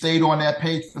because you stayed on that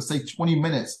page for say 20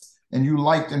 minutes. And you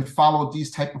liked and followed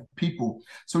these type of people.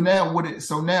 So now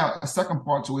a second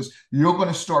part to it is you're going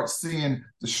to start seeing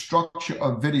the structure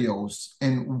of videos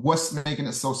and what's making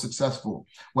it so successful,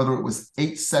 whether it was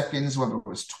 8 seconds, whether it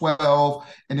was 12,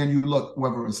 and then you look,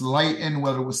 whether it was lighting,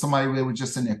 whether it was somebody that was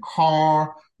just in their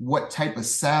car, what type of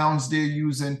sounds they're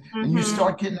using, and you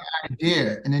start getting an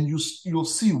idea, and then you'll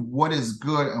see what is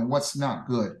good and what's not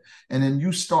good. And then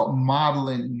you start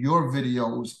modeling your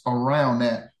videos around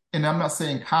that. And I'm not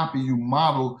saying copy, you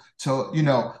model to,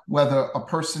 whether a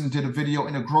person did a video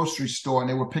in a grocery store and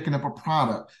they were picking up a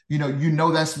product,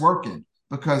 that's working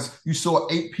because you saw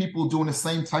 8 people doing the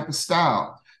same type of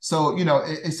style. So,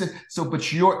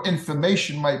 but your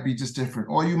information might be just different,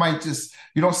 or you might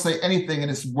you don't say anything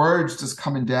and it's words just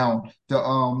coming down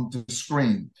the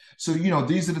screen. So,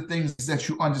 these are the things that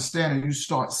you understand and you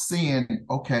start seeing,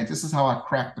 okay, this is how I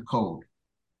crack the code.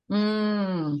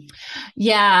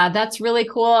 Yeah, that's really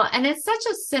cool. And it's such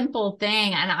a simple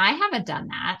thing. And I haven't done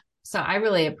that. So I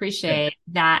really appreciate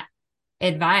that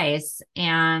advice.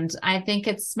 And I think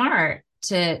it's smart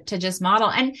to just model.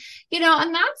 And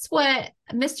and that's what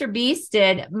Mr. Beast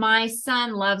did. My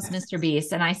son loves Mr.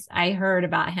 Beast, and I heard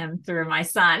about him through my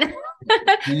son.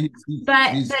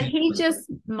 But he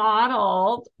just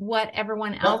modeled what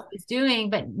everyone else is doing,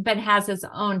 but has his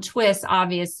own twist,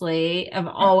 obviously, of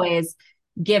always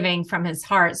giving from his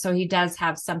heart. So he does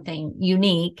have something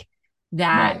unique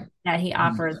that he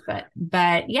offers.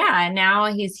 But yeah,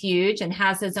 now he's huge and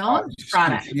has his own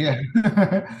product. Yeah.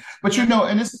 But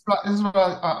and this is what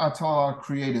I tell our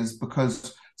creators,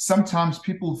 because sometimes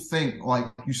people think like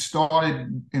you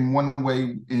started in one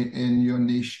way in your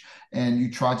niche and you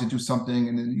tried to do something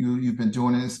and then you've been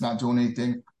doing it, it's not doing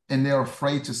anything. And they're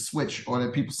afraid to switch, or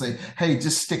that people say, hey,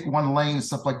 just stick one lane and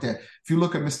stuff like that. If you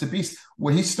look at Mr. Beast,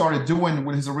 what he started doing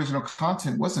with his original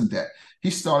content wasn't that.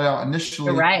 He started out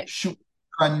initially shooting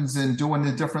guns and doing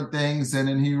the different things. And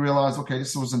then he realized, okay,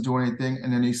 this wasn't doing anything.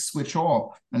 And then they switch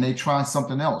off and they try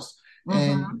something else.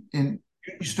 And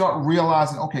you start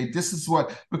realizing, okay, this is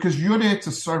because you're there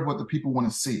to serve what the people want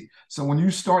to see. So when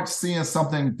you start seeing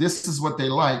something, this is what they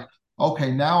like.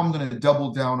 Okay, now I'm going to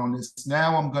double down on this.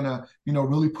 Now I'm going to,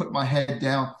 really put my head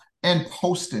down and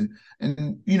posting.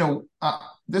 And,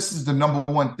 this is the number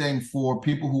one thing for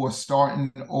people who are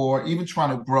starting or even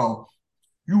trying to grow.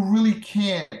 You really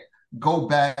can't go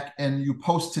back and you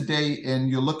post today and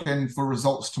you're looking for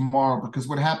results tomorrow, because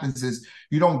what happens is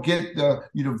you don't get the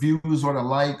views or the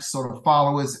likes or the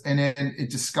followers, and then it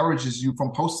discourages you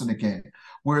from posting again.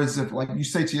 Whereas if like you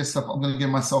say to yourself, I'm going to give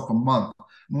myself a month,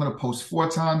 I'm going to post 4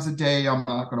 times a day. I'm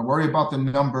not going to worry about the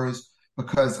numbers,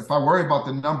 because if I worry about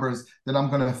the numbers, then I'm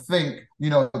going to think,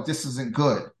 this isn't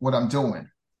good, what I'm doing.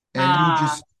 And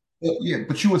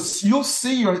but you'll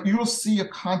see your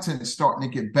content is starting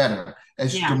to get better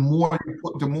as the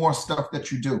more stuff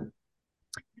that you do.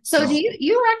 So do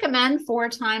you recommend 4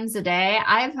 times a day?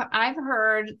 I've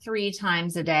heard 3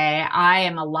 times a day. I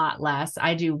am a lot less.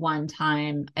 I do 1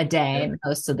 time a day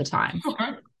most of the time.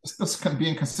 Okay. It's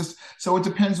being consistent. So it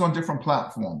depends on different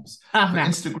platforms. For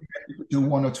Instagram, you could do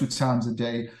 1 or 2 times a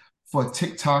day. For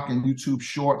TikTok and YouTube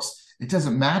Shorts, it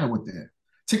doesn't matter what they're.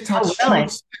 TikTok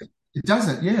Shorts, it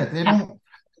doesn't. Yeah, they don't.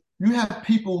 You have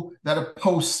people that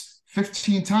post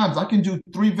 15 times. I can do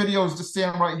 3 videos just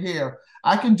stand right here.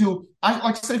 Like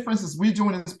say, for instance, we're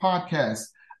doing this podcast.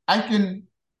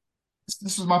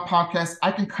 This is my podcast.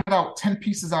 I can cut out 10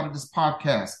 pieces out of this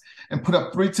podcast and put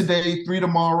up 3 today, 3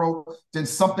 tomorrow, then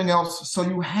something else. So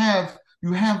you have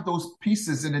those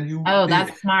pieces, and then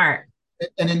that's smart.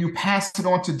 And then you pass it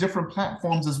on to different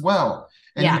platforms as well.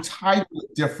 And you title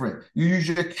it different. You use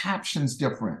your captions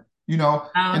different,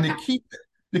 and the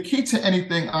key to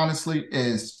anything, honestly,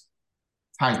 is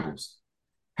titles,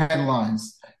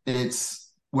 headlines.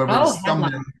 It's whether it's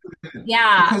thumbnail.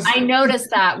 Yeah, I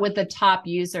noticed that with the top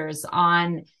users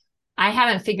I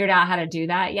haven't figured out how to do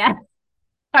that yet.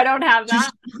 I don't have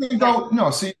that.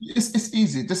 See, it's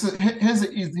easy.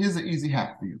 Here's an easy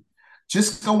hack for you.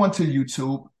 Just go into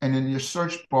YouTube, and in your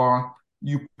search bar,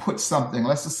 you put something.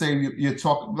 Let's just say let's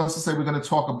just say we're going to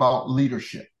talk about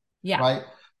leadership. Yeah. Right. As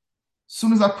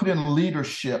soon as I put in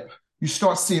leadership, you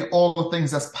start seeing all the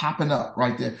things that's popping up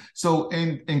right there. So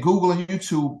in Google and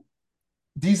YouTube,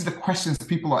 these are the questions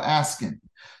people are asking.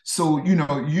 So,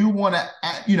 you want to,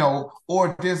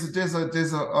 or there's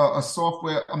a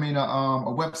software, a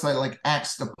website like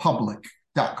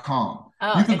askthepublic.com.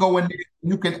 You can go in there,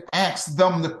 you can ask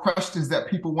them the questions that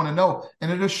people want to know,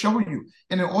 and it'll show you.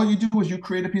 And then all you do is you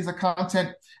create a piece of content.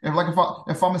 And like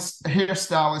if I'm a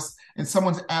hairstylist and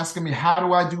someone's asking me, how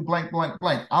do I do blank, blank,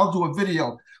 blank? I'll do a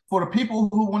video for the people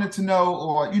who wanted to know,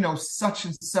 or, such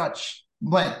and such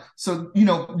blank. So,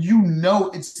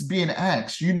 it's being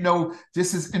asked,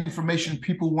 this is information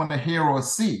people want to hear or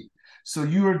see. So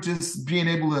you're just being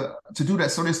able to do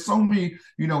that. So there's so many,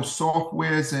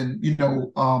 softwares and,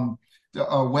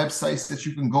 websites that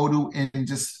you can go to, and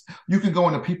you can go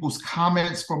into people's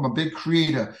comments from a big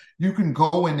creator. You can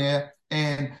go in there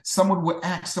and someone would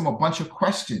ask them a bunch of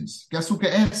questions. Guess who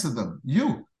can answer them?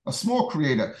 You, a small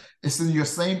creator. It's in your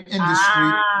same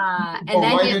industry.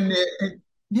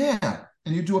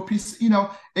 And you do a piece,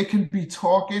 it can be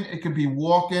talking, it could be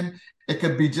walking, it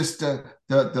could be just the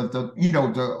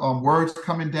words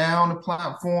coming down the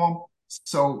platform.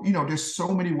 So, there's so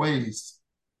many ways.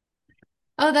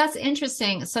 Oh, that's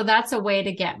interesting. So that's a way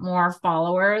to get more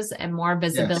followers and more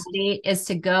visibility is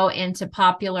to go into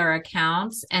popular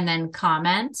accounts and then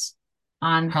comment.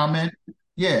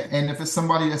 Yeah. And if it's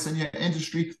somebody that's in your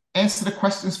industry, answer the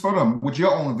questions for them with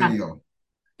your own video.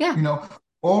 Yeah. you know,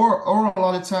 or a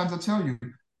lot of times I tell you,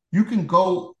 you can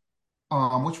go,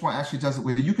 which one actually does it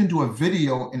with you? You can do a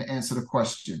video and answer the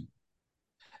question,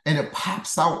 and it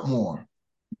pops out more.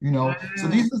 So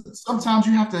Mm. these are, sometimes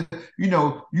you have to,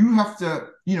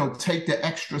 take the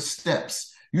extra steps.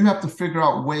 You have to figure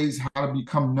out ways how to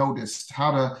become noticed,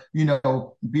 how to,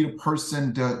 be the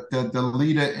person, the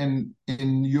leader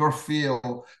in your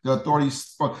field, the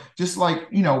authorities. Just like,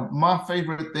 my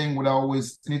favorite thing would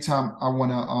always, anytime I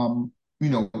want to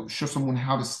show someone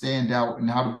how to stand out and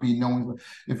how to be known.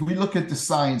 If we look at the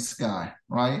science guy,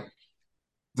 right?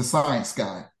 The science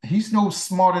guy. He's no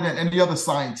smarter than any other Is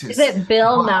scientist. it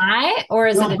Bill But Nye or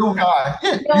is it a Bill different Nye.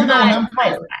 Yeah, Bill you know Nye? him,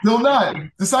 right? Bill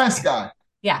Nye, the science guy.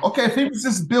 Yeah. Okay, if he was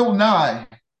just Bill Nye,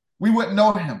 we wouldn't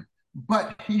know him.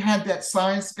 But he had that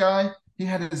science guy. He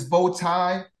had his bow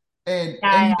tie, and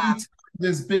Yeah. any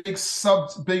this big,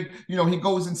 he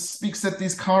goes and speaks at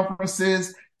these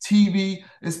conferences, TV.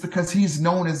 It's because he's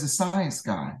known as the science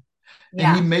guy, and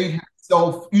Yeah. he made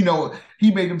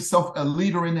himself a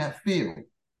leader in that field.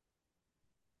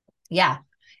 Yeah.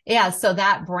 Yeah. So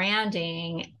that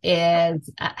branding is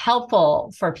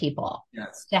helpful for people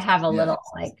Yes. to have a Yes. little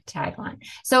like tagline.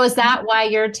 So is that why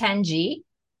you're 10G?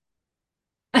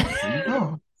 There you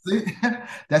go. See,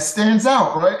 that stands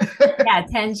out, right? Yeah,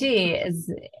 10G is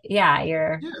your Yeah.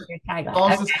 If I tagline.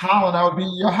 was Okay. just Colin, I would be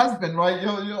your husband, right?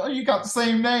 You got the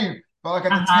same name, but I got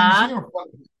the 10G Uh-huh. in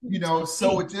front of so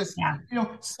 10G. it just, Yeah.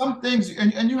 some things,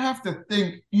 and you have to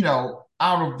think,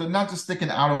 out of not just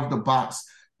thinking out of the box,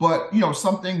 but,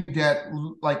 something that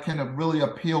like kind of really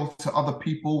appeal to other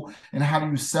people, and how do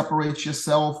you separate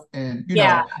yourself, and,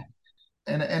 Yeah.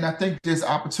 and I think there's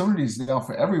opportunities there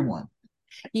for everyone.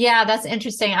 Yeah, that's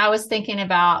interesting. I was thinking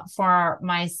about for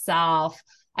myself,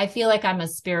 I feel like I'm a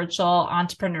spiritual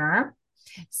entrepreneur.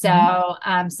 So,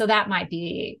 Mhm. so that might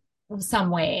be some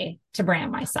way to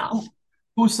brand myself.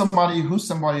 Who's somebody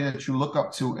that you look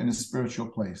up to in a spiritual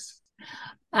place?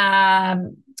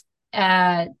 Um,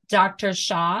 Dr.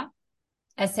 Shah,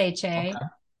 SHA, Okay.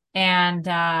 and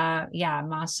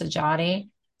Masajati.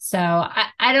 So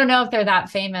I don't know if they're that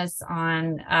famous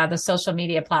on the social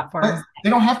media platforms. But they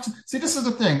don't have to see. This is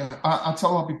the thing. I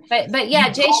tell all people, But you yeah,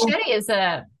 Jay go. Shetty is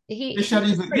he's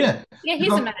pretty, Yeah. yeah, You he's a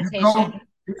go. You meditation. go.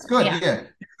 It's good. Yeah. Yeah.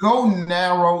 You go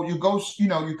narrow. You go.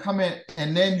 You come in,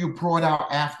 and then you pour it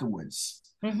out afterwards,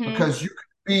 Hmm. because you can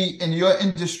be in your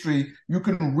industry. You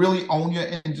can really own your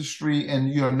industry,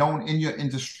 and you're known in your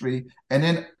industry,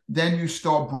 and then you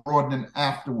start broadening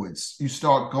afterwards. You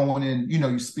start going in.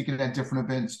 You're speaking at different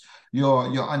events.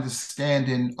 Your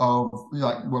understanding of,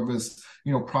 like, whether it's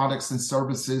products and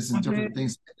services and different Hmm.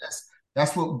 things.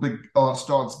 That's what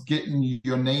starts getting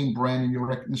your name brand and your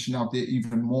recognition out there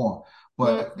even more.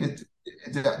 But Hmm.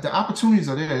 the opportunities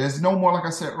are there. There's no more, like I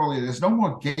said earlier, there's no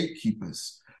more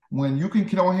gatekeepers. When you can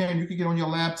get on here and you can get on your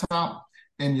laptop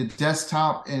and your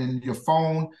desktop and your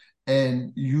phone,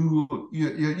 and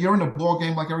you're in a ball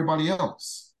game like everybody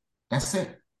else. That's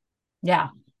it. Yeah.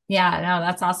 Yeah. No,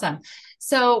 that's awesome.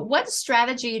 So what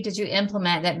strategy did you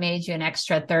implement that made you an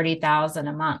extra 30,000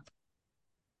 a month?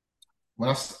 When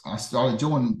I started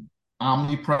doing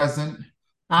omnipresent,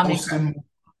 Omnipresent. posting,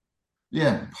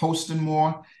 yeah, posting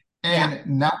more, Yeah.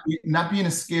 and not being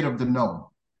scared of the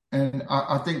no. And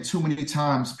I think too many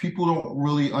times people don't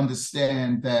really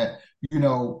understand that,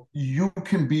 you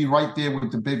can be right there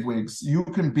with the big wigs. You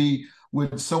can be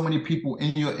with so many people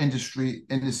in your industry,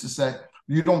 and it's just that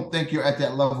you don't think you're at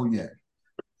that level yet.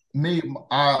 Me,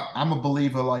 I'm a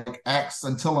believer, like, ask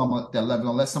until I'm at that level,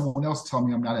 unless someone else tell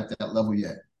me I'm not at that level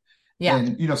yet. Yeah.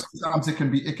 And sometimes it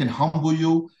can humble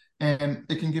you, and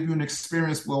it can give you an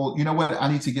experience. Well, you know what?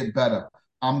 I need to get better.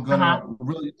 I'm Uh-huh. gonna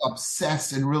really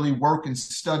obsess and really work and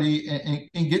study,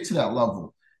 and get to that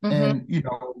level. Hmm. And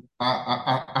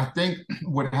I think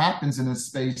what happens in this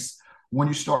space, when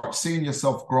you start seeing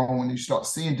yourself growing, you start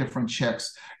seeing different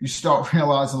checks, you start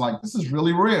realizing, like, this is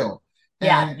really real,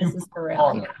 Yeah. and you This put is for real.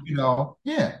 harder,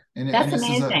 yeah. And That's this is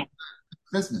a amazing.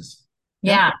 business.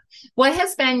 Yeah.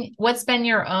 Yeah. What's been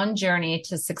your own journey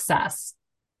to success?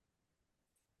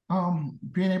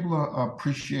 Being able to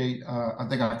appreciate. I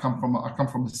think I come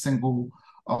from a single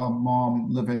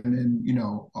mom living in,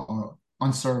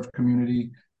 unserved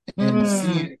community, and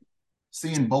Mm,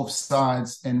 seeing both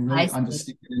sides, and I really see.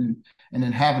 understanding, and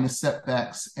then having the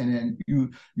setbacks, and then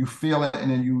you feel it, and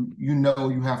then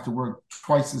you have to work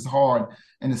twice as hard,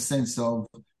 in the sense of,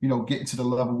 getting to the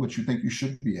level which you think you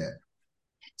should be at.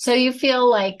 So you feel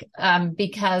like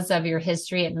because of your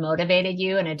history, it motivated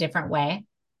you in a different way,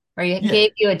 or it Yeah.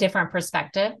 gave you a different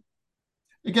perspective?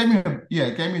 It gave me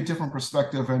a different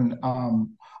perspective, and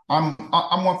I'm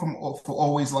one for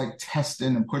always like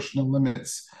testing and pushing the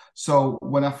limits. So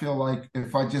when I feel like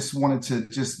if I just wanted to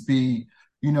just be,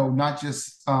 not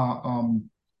just in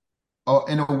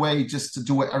a way just to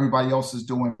do what everybody else is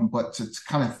doing, but to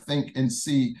kind of think and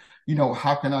see,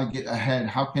 how can I get ahead?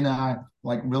 How can I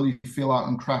like really feel out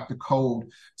and crack the code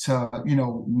to,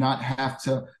 not have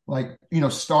to like,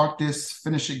 start this,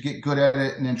 finish it, get good at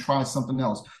it, and then try something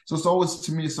else. So it's always,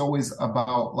 to me, it's always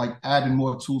about like adding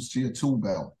more tools to your tool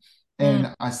belt.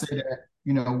 And I say that,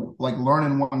 like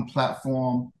learning one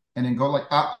platform and then go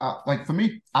like for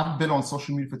me, I've been on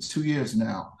social media for 2 years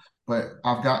now. But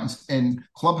I've gotten, and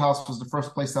Clubhouse was the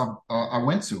first place I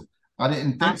went to. I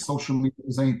didn't think social media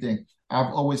was anything.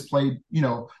 I've always played,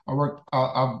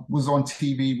 I was on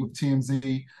TV with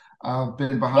TMZ. I've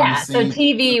been behind the Yeah. So scenes.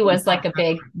 TV was like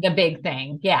the big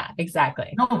thing. Yeah,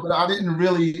 exactly. No, but I didn't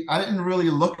really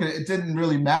look at it. It didn't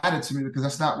really matter to me because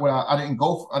that's not what I didn't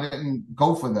go for. I didn't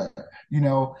go for that,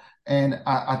 And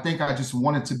I think I just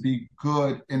wanted to be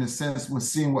good in a sense with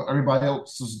seeing what everybody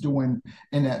else was doing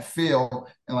in that field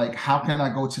and like, how can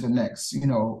I go to the next?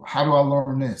 How do I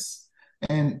learn this?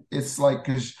 And it's like,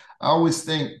 because I always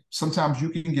think sometimes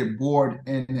you can get bored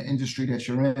in the industry that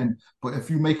you're in, but if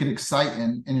you make it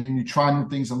exciting and you try new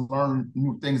things and learn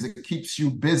new things, it keeps you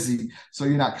busy. So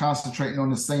you're not concentrating on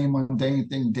the same mundane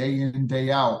thing day in, day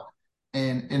out.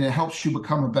 And it helps you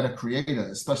become a better creator,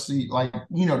 especially like,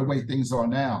 the way things are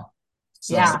now.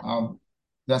 So that's kind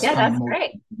that's of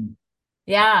great.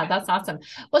 Yeah, that's awesome.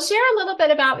 Well, share a little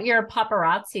bit about your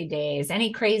paparazzi days.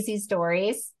 Any crazy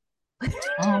stories?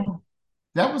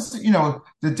 That was,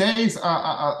 the days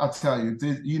I'll tell you,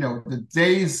 the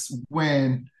days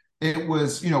when it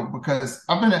was, because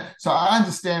so I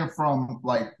understand from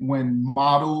like when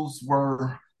models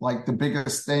were like the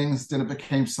biggest things, then it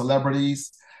became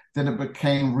celebrities, then it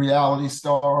became reality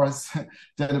stars,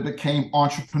 then it became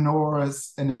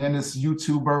entrepreneurs, and then it's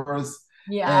YouTubers,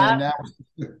 and now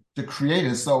it's the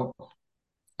creators. So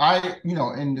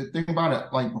and the thing about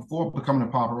it, like before becoming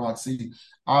a paparazzi,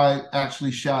 I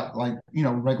actually shot like,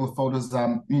 regular photos.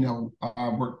 I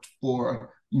worked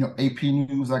for, AP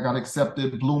News. I got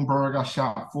accepted. Bloomberg, I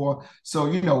shot for. So,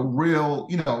 real,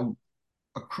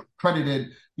 accredited,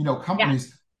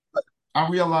 companies. But I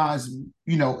realized,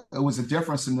 it was a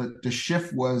difference in the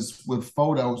shift was with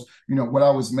photos, what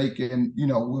I was making,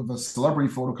 with a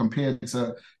celebrity photo compared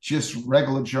to just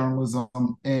regular journalism.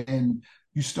 And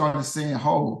you started saying,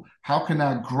 oh, how can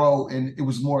I grow? And it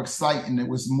was more exciting. It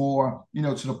was more,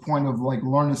 to the point of like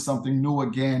learning something new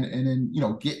again and then,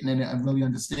 getting in it and really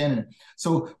understanding it.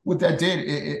 So what that did,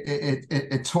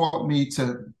 it taught me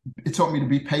to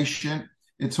be patient.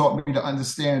 It taught me to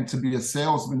understand to be a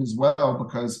salesman as well,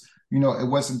 because, it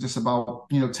wasn't just about,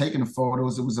 taking the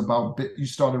photos. It was about, you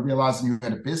started realizing you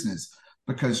had a business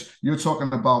because you're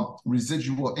talking about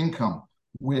residual income,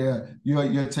 where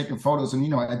you're taking photos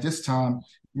and at this time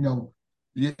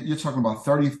you're talking about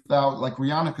 30,000. Like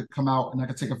Rihanna could come out and I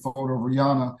could take a photo of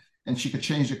Rihanna and she could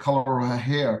change the color of her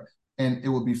hair and it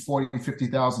would be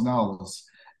 $40,000-$50,000.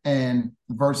 And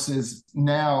versus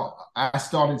now I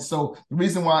started, so the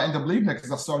reason why I ended up leaving it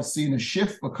because I started seeing a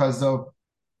shift because of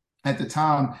at the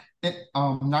time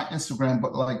not Instagram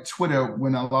but like Twitter,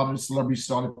 when a lot of the celebrities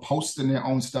started posting their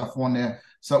own stuff on there.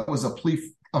 So it was a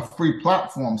free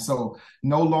platform. So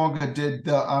no longer did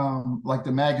the like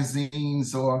the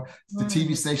magazines or the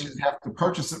TV stations have to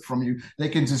purchase it from you. They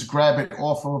can just grab it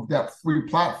off of that free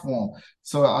platform.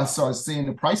 So I started seeing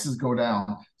the prices go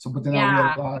down. So but then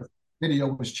I realized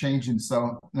video was changing.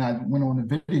 So then I went on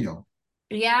the video.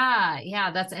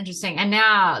 Yeah, that's interesting. And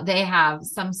now they have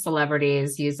some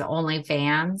celebrities use the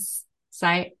OnlyFans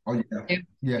site. Oh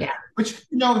yeah. Which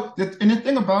and the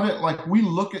thing about it, like we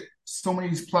look at so many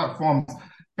of these platforms,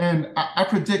 and I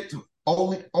predict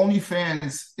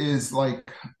OnlyFans is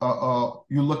like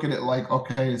you look at it like,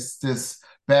 okay, it's this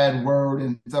bad word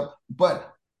and stuff, but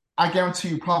I guarantee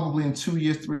you probably in 2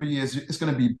 years, 3 years, it's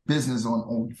going to be business on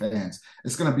OnlyFans.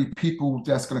 It's going to be people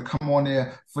that's going to come on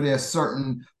there for their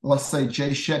certain, let's say Jay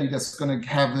Shetty, that's going to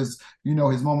have his,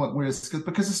 his moment where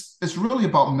because it's really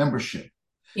about membership.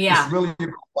 Yeah. It's really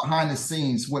behind the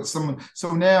scenes what someone.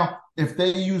 So now if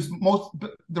they use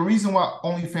the reason why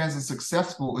OnlyFans is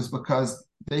successful is because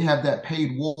they have that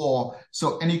paid wall.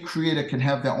 So any creator can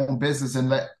have their own business and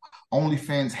let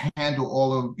OnlyFans handle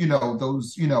all of,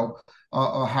 those,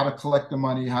 how to collect the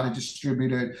money, how to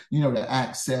distribute it, the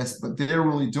access, but they're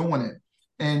really doing it.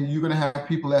 And you're going to have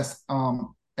people that's,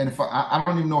 and if I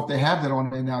don't even know if they have that on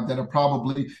there now, that are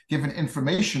probably giving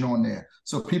information on there.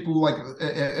 So people like,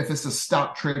 if it's a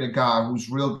stock trader guy who's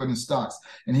real good in stocks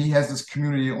and he has this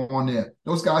community on there,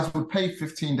 those guys would pay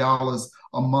 $15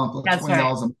 a month or $20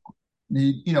 a month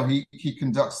He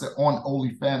conducts it on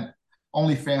OnlyFans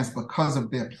because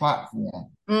of their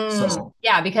platform. So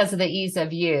yeah, because of the ease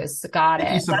of use. Got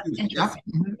it. That's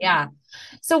interesting. Yeah.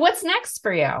 So what's next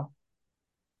for you?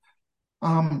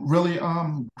 Really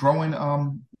growing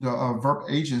the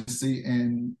Verp agency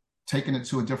and taking it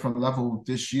to a different level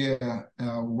this year,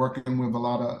 working with a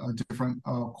lot of different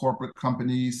corporate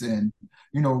companies, and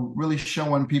really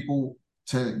showing people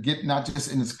to get not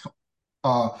just in this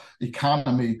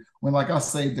economy. When, like I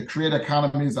say, the creator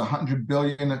economy is $100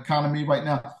 billion economy right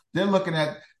now, they're looking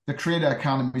at the creator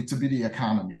economy to be the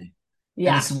economy.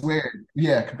 Yeah. And it's weird.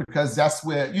 Yeah, because that's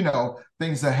where,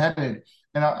 things are headed.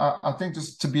 And I think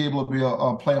just to be able to be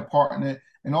play a part in it,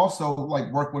 and also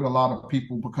like work with a lot of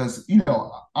people, because,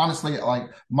 honestly, like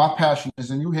my passion is,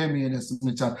 and you hear me in this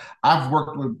many times, I've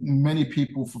worked with many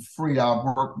people for free. I've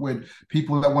worked with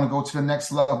people that want to go to the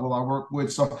next level. I work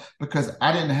with, because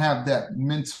I didn't have that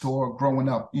mentor growing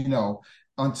up,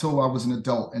 until I was an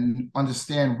adult, and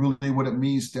understand really what it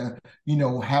means to,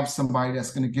 have somebody that's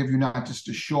going to give you not just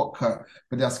a shortcut,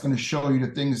 but that's going to show you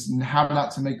the things and how not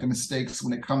to make the mistakes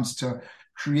when it comes to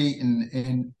creating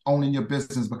and owning your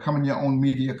business, becoming your own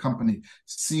media company,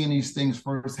 seeing these things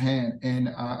firsthand. And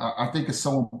I think it's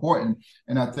so important.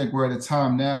 And I think we're at a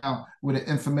time now where the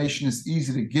information is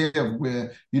easy to give,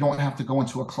 where you don't have to go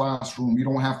into a classroom. You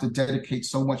don't have to dedicate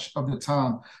so much of the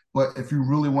time. But if you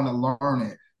really want to learn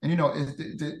it, and,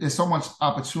 there's so much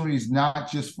opportunities,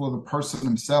 not just for the person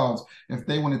themselves, if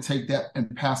they want to take that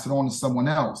and pass it on to someone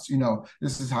else.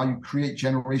 This is how you create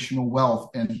generational wealth,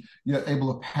 and you're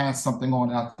able to pass something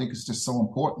on. I think it's just so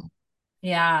important.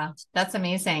 Yeah, that's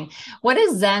amazing. What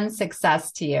is Zen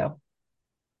success to you?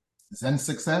 Zen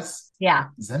success? Yeah.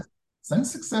 Zen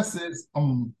success is,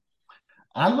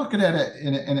 I look at it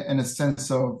in a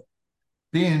sense of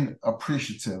being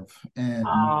appreciative. And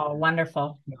oh,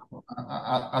 wonderful.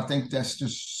 I think that's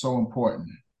just so important.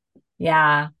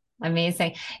 Yeah,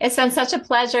 amazing. It's been such a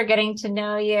pleasure getting to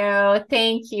know you.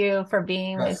 Thank you for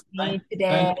being with me today.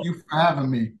 Thank you for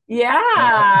having me.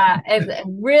 Yeah, it's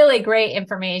really great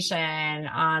information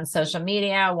on social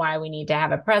media, why we need to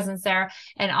have a presence there.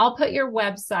 And I'll put your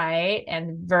website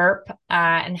and Verp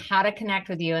and how to connect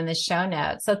with you in the show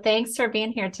notes. So thanks for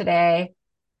being here today.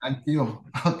 Thank you.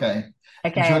 Okay.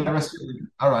 Enjoy the rest of your week.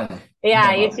 All right. Yeah,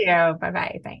 bye-bye. You too.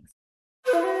 Bye-bye. Thanks.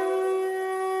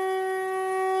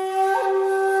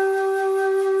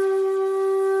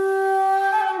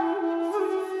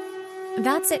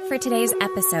 That's it for today's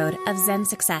episode of Zen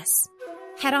Success.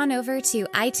 Head on over to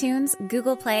iTunes,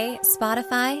 Google Play,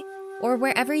 Spotify, or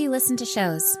wherever you listen to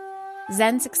shows.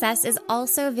 Zen Success is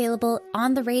also available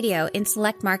on the radio in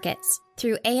select markets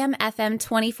through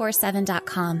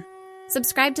amfm247.com.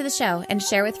 Subscribe to the show and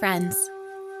share with friends.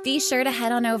 Be sure to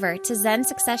head on over to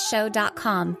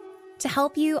zensuccessshow.com to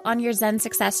help you on your Zen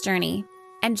success journey,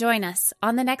 and join us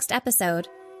on the next episode.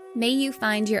 May you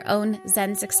find your own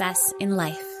Zen success in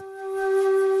life.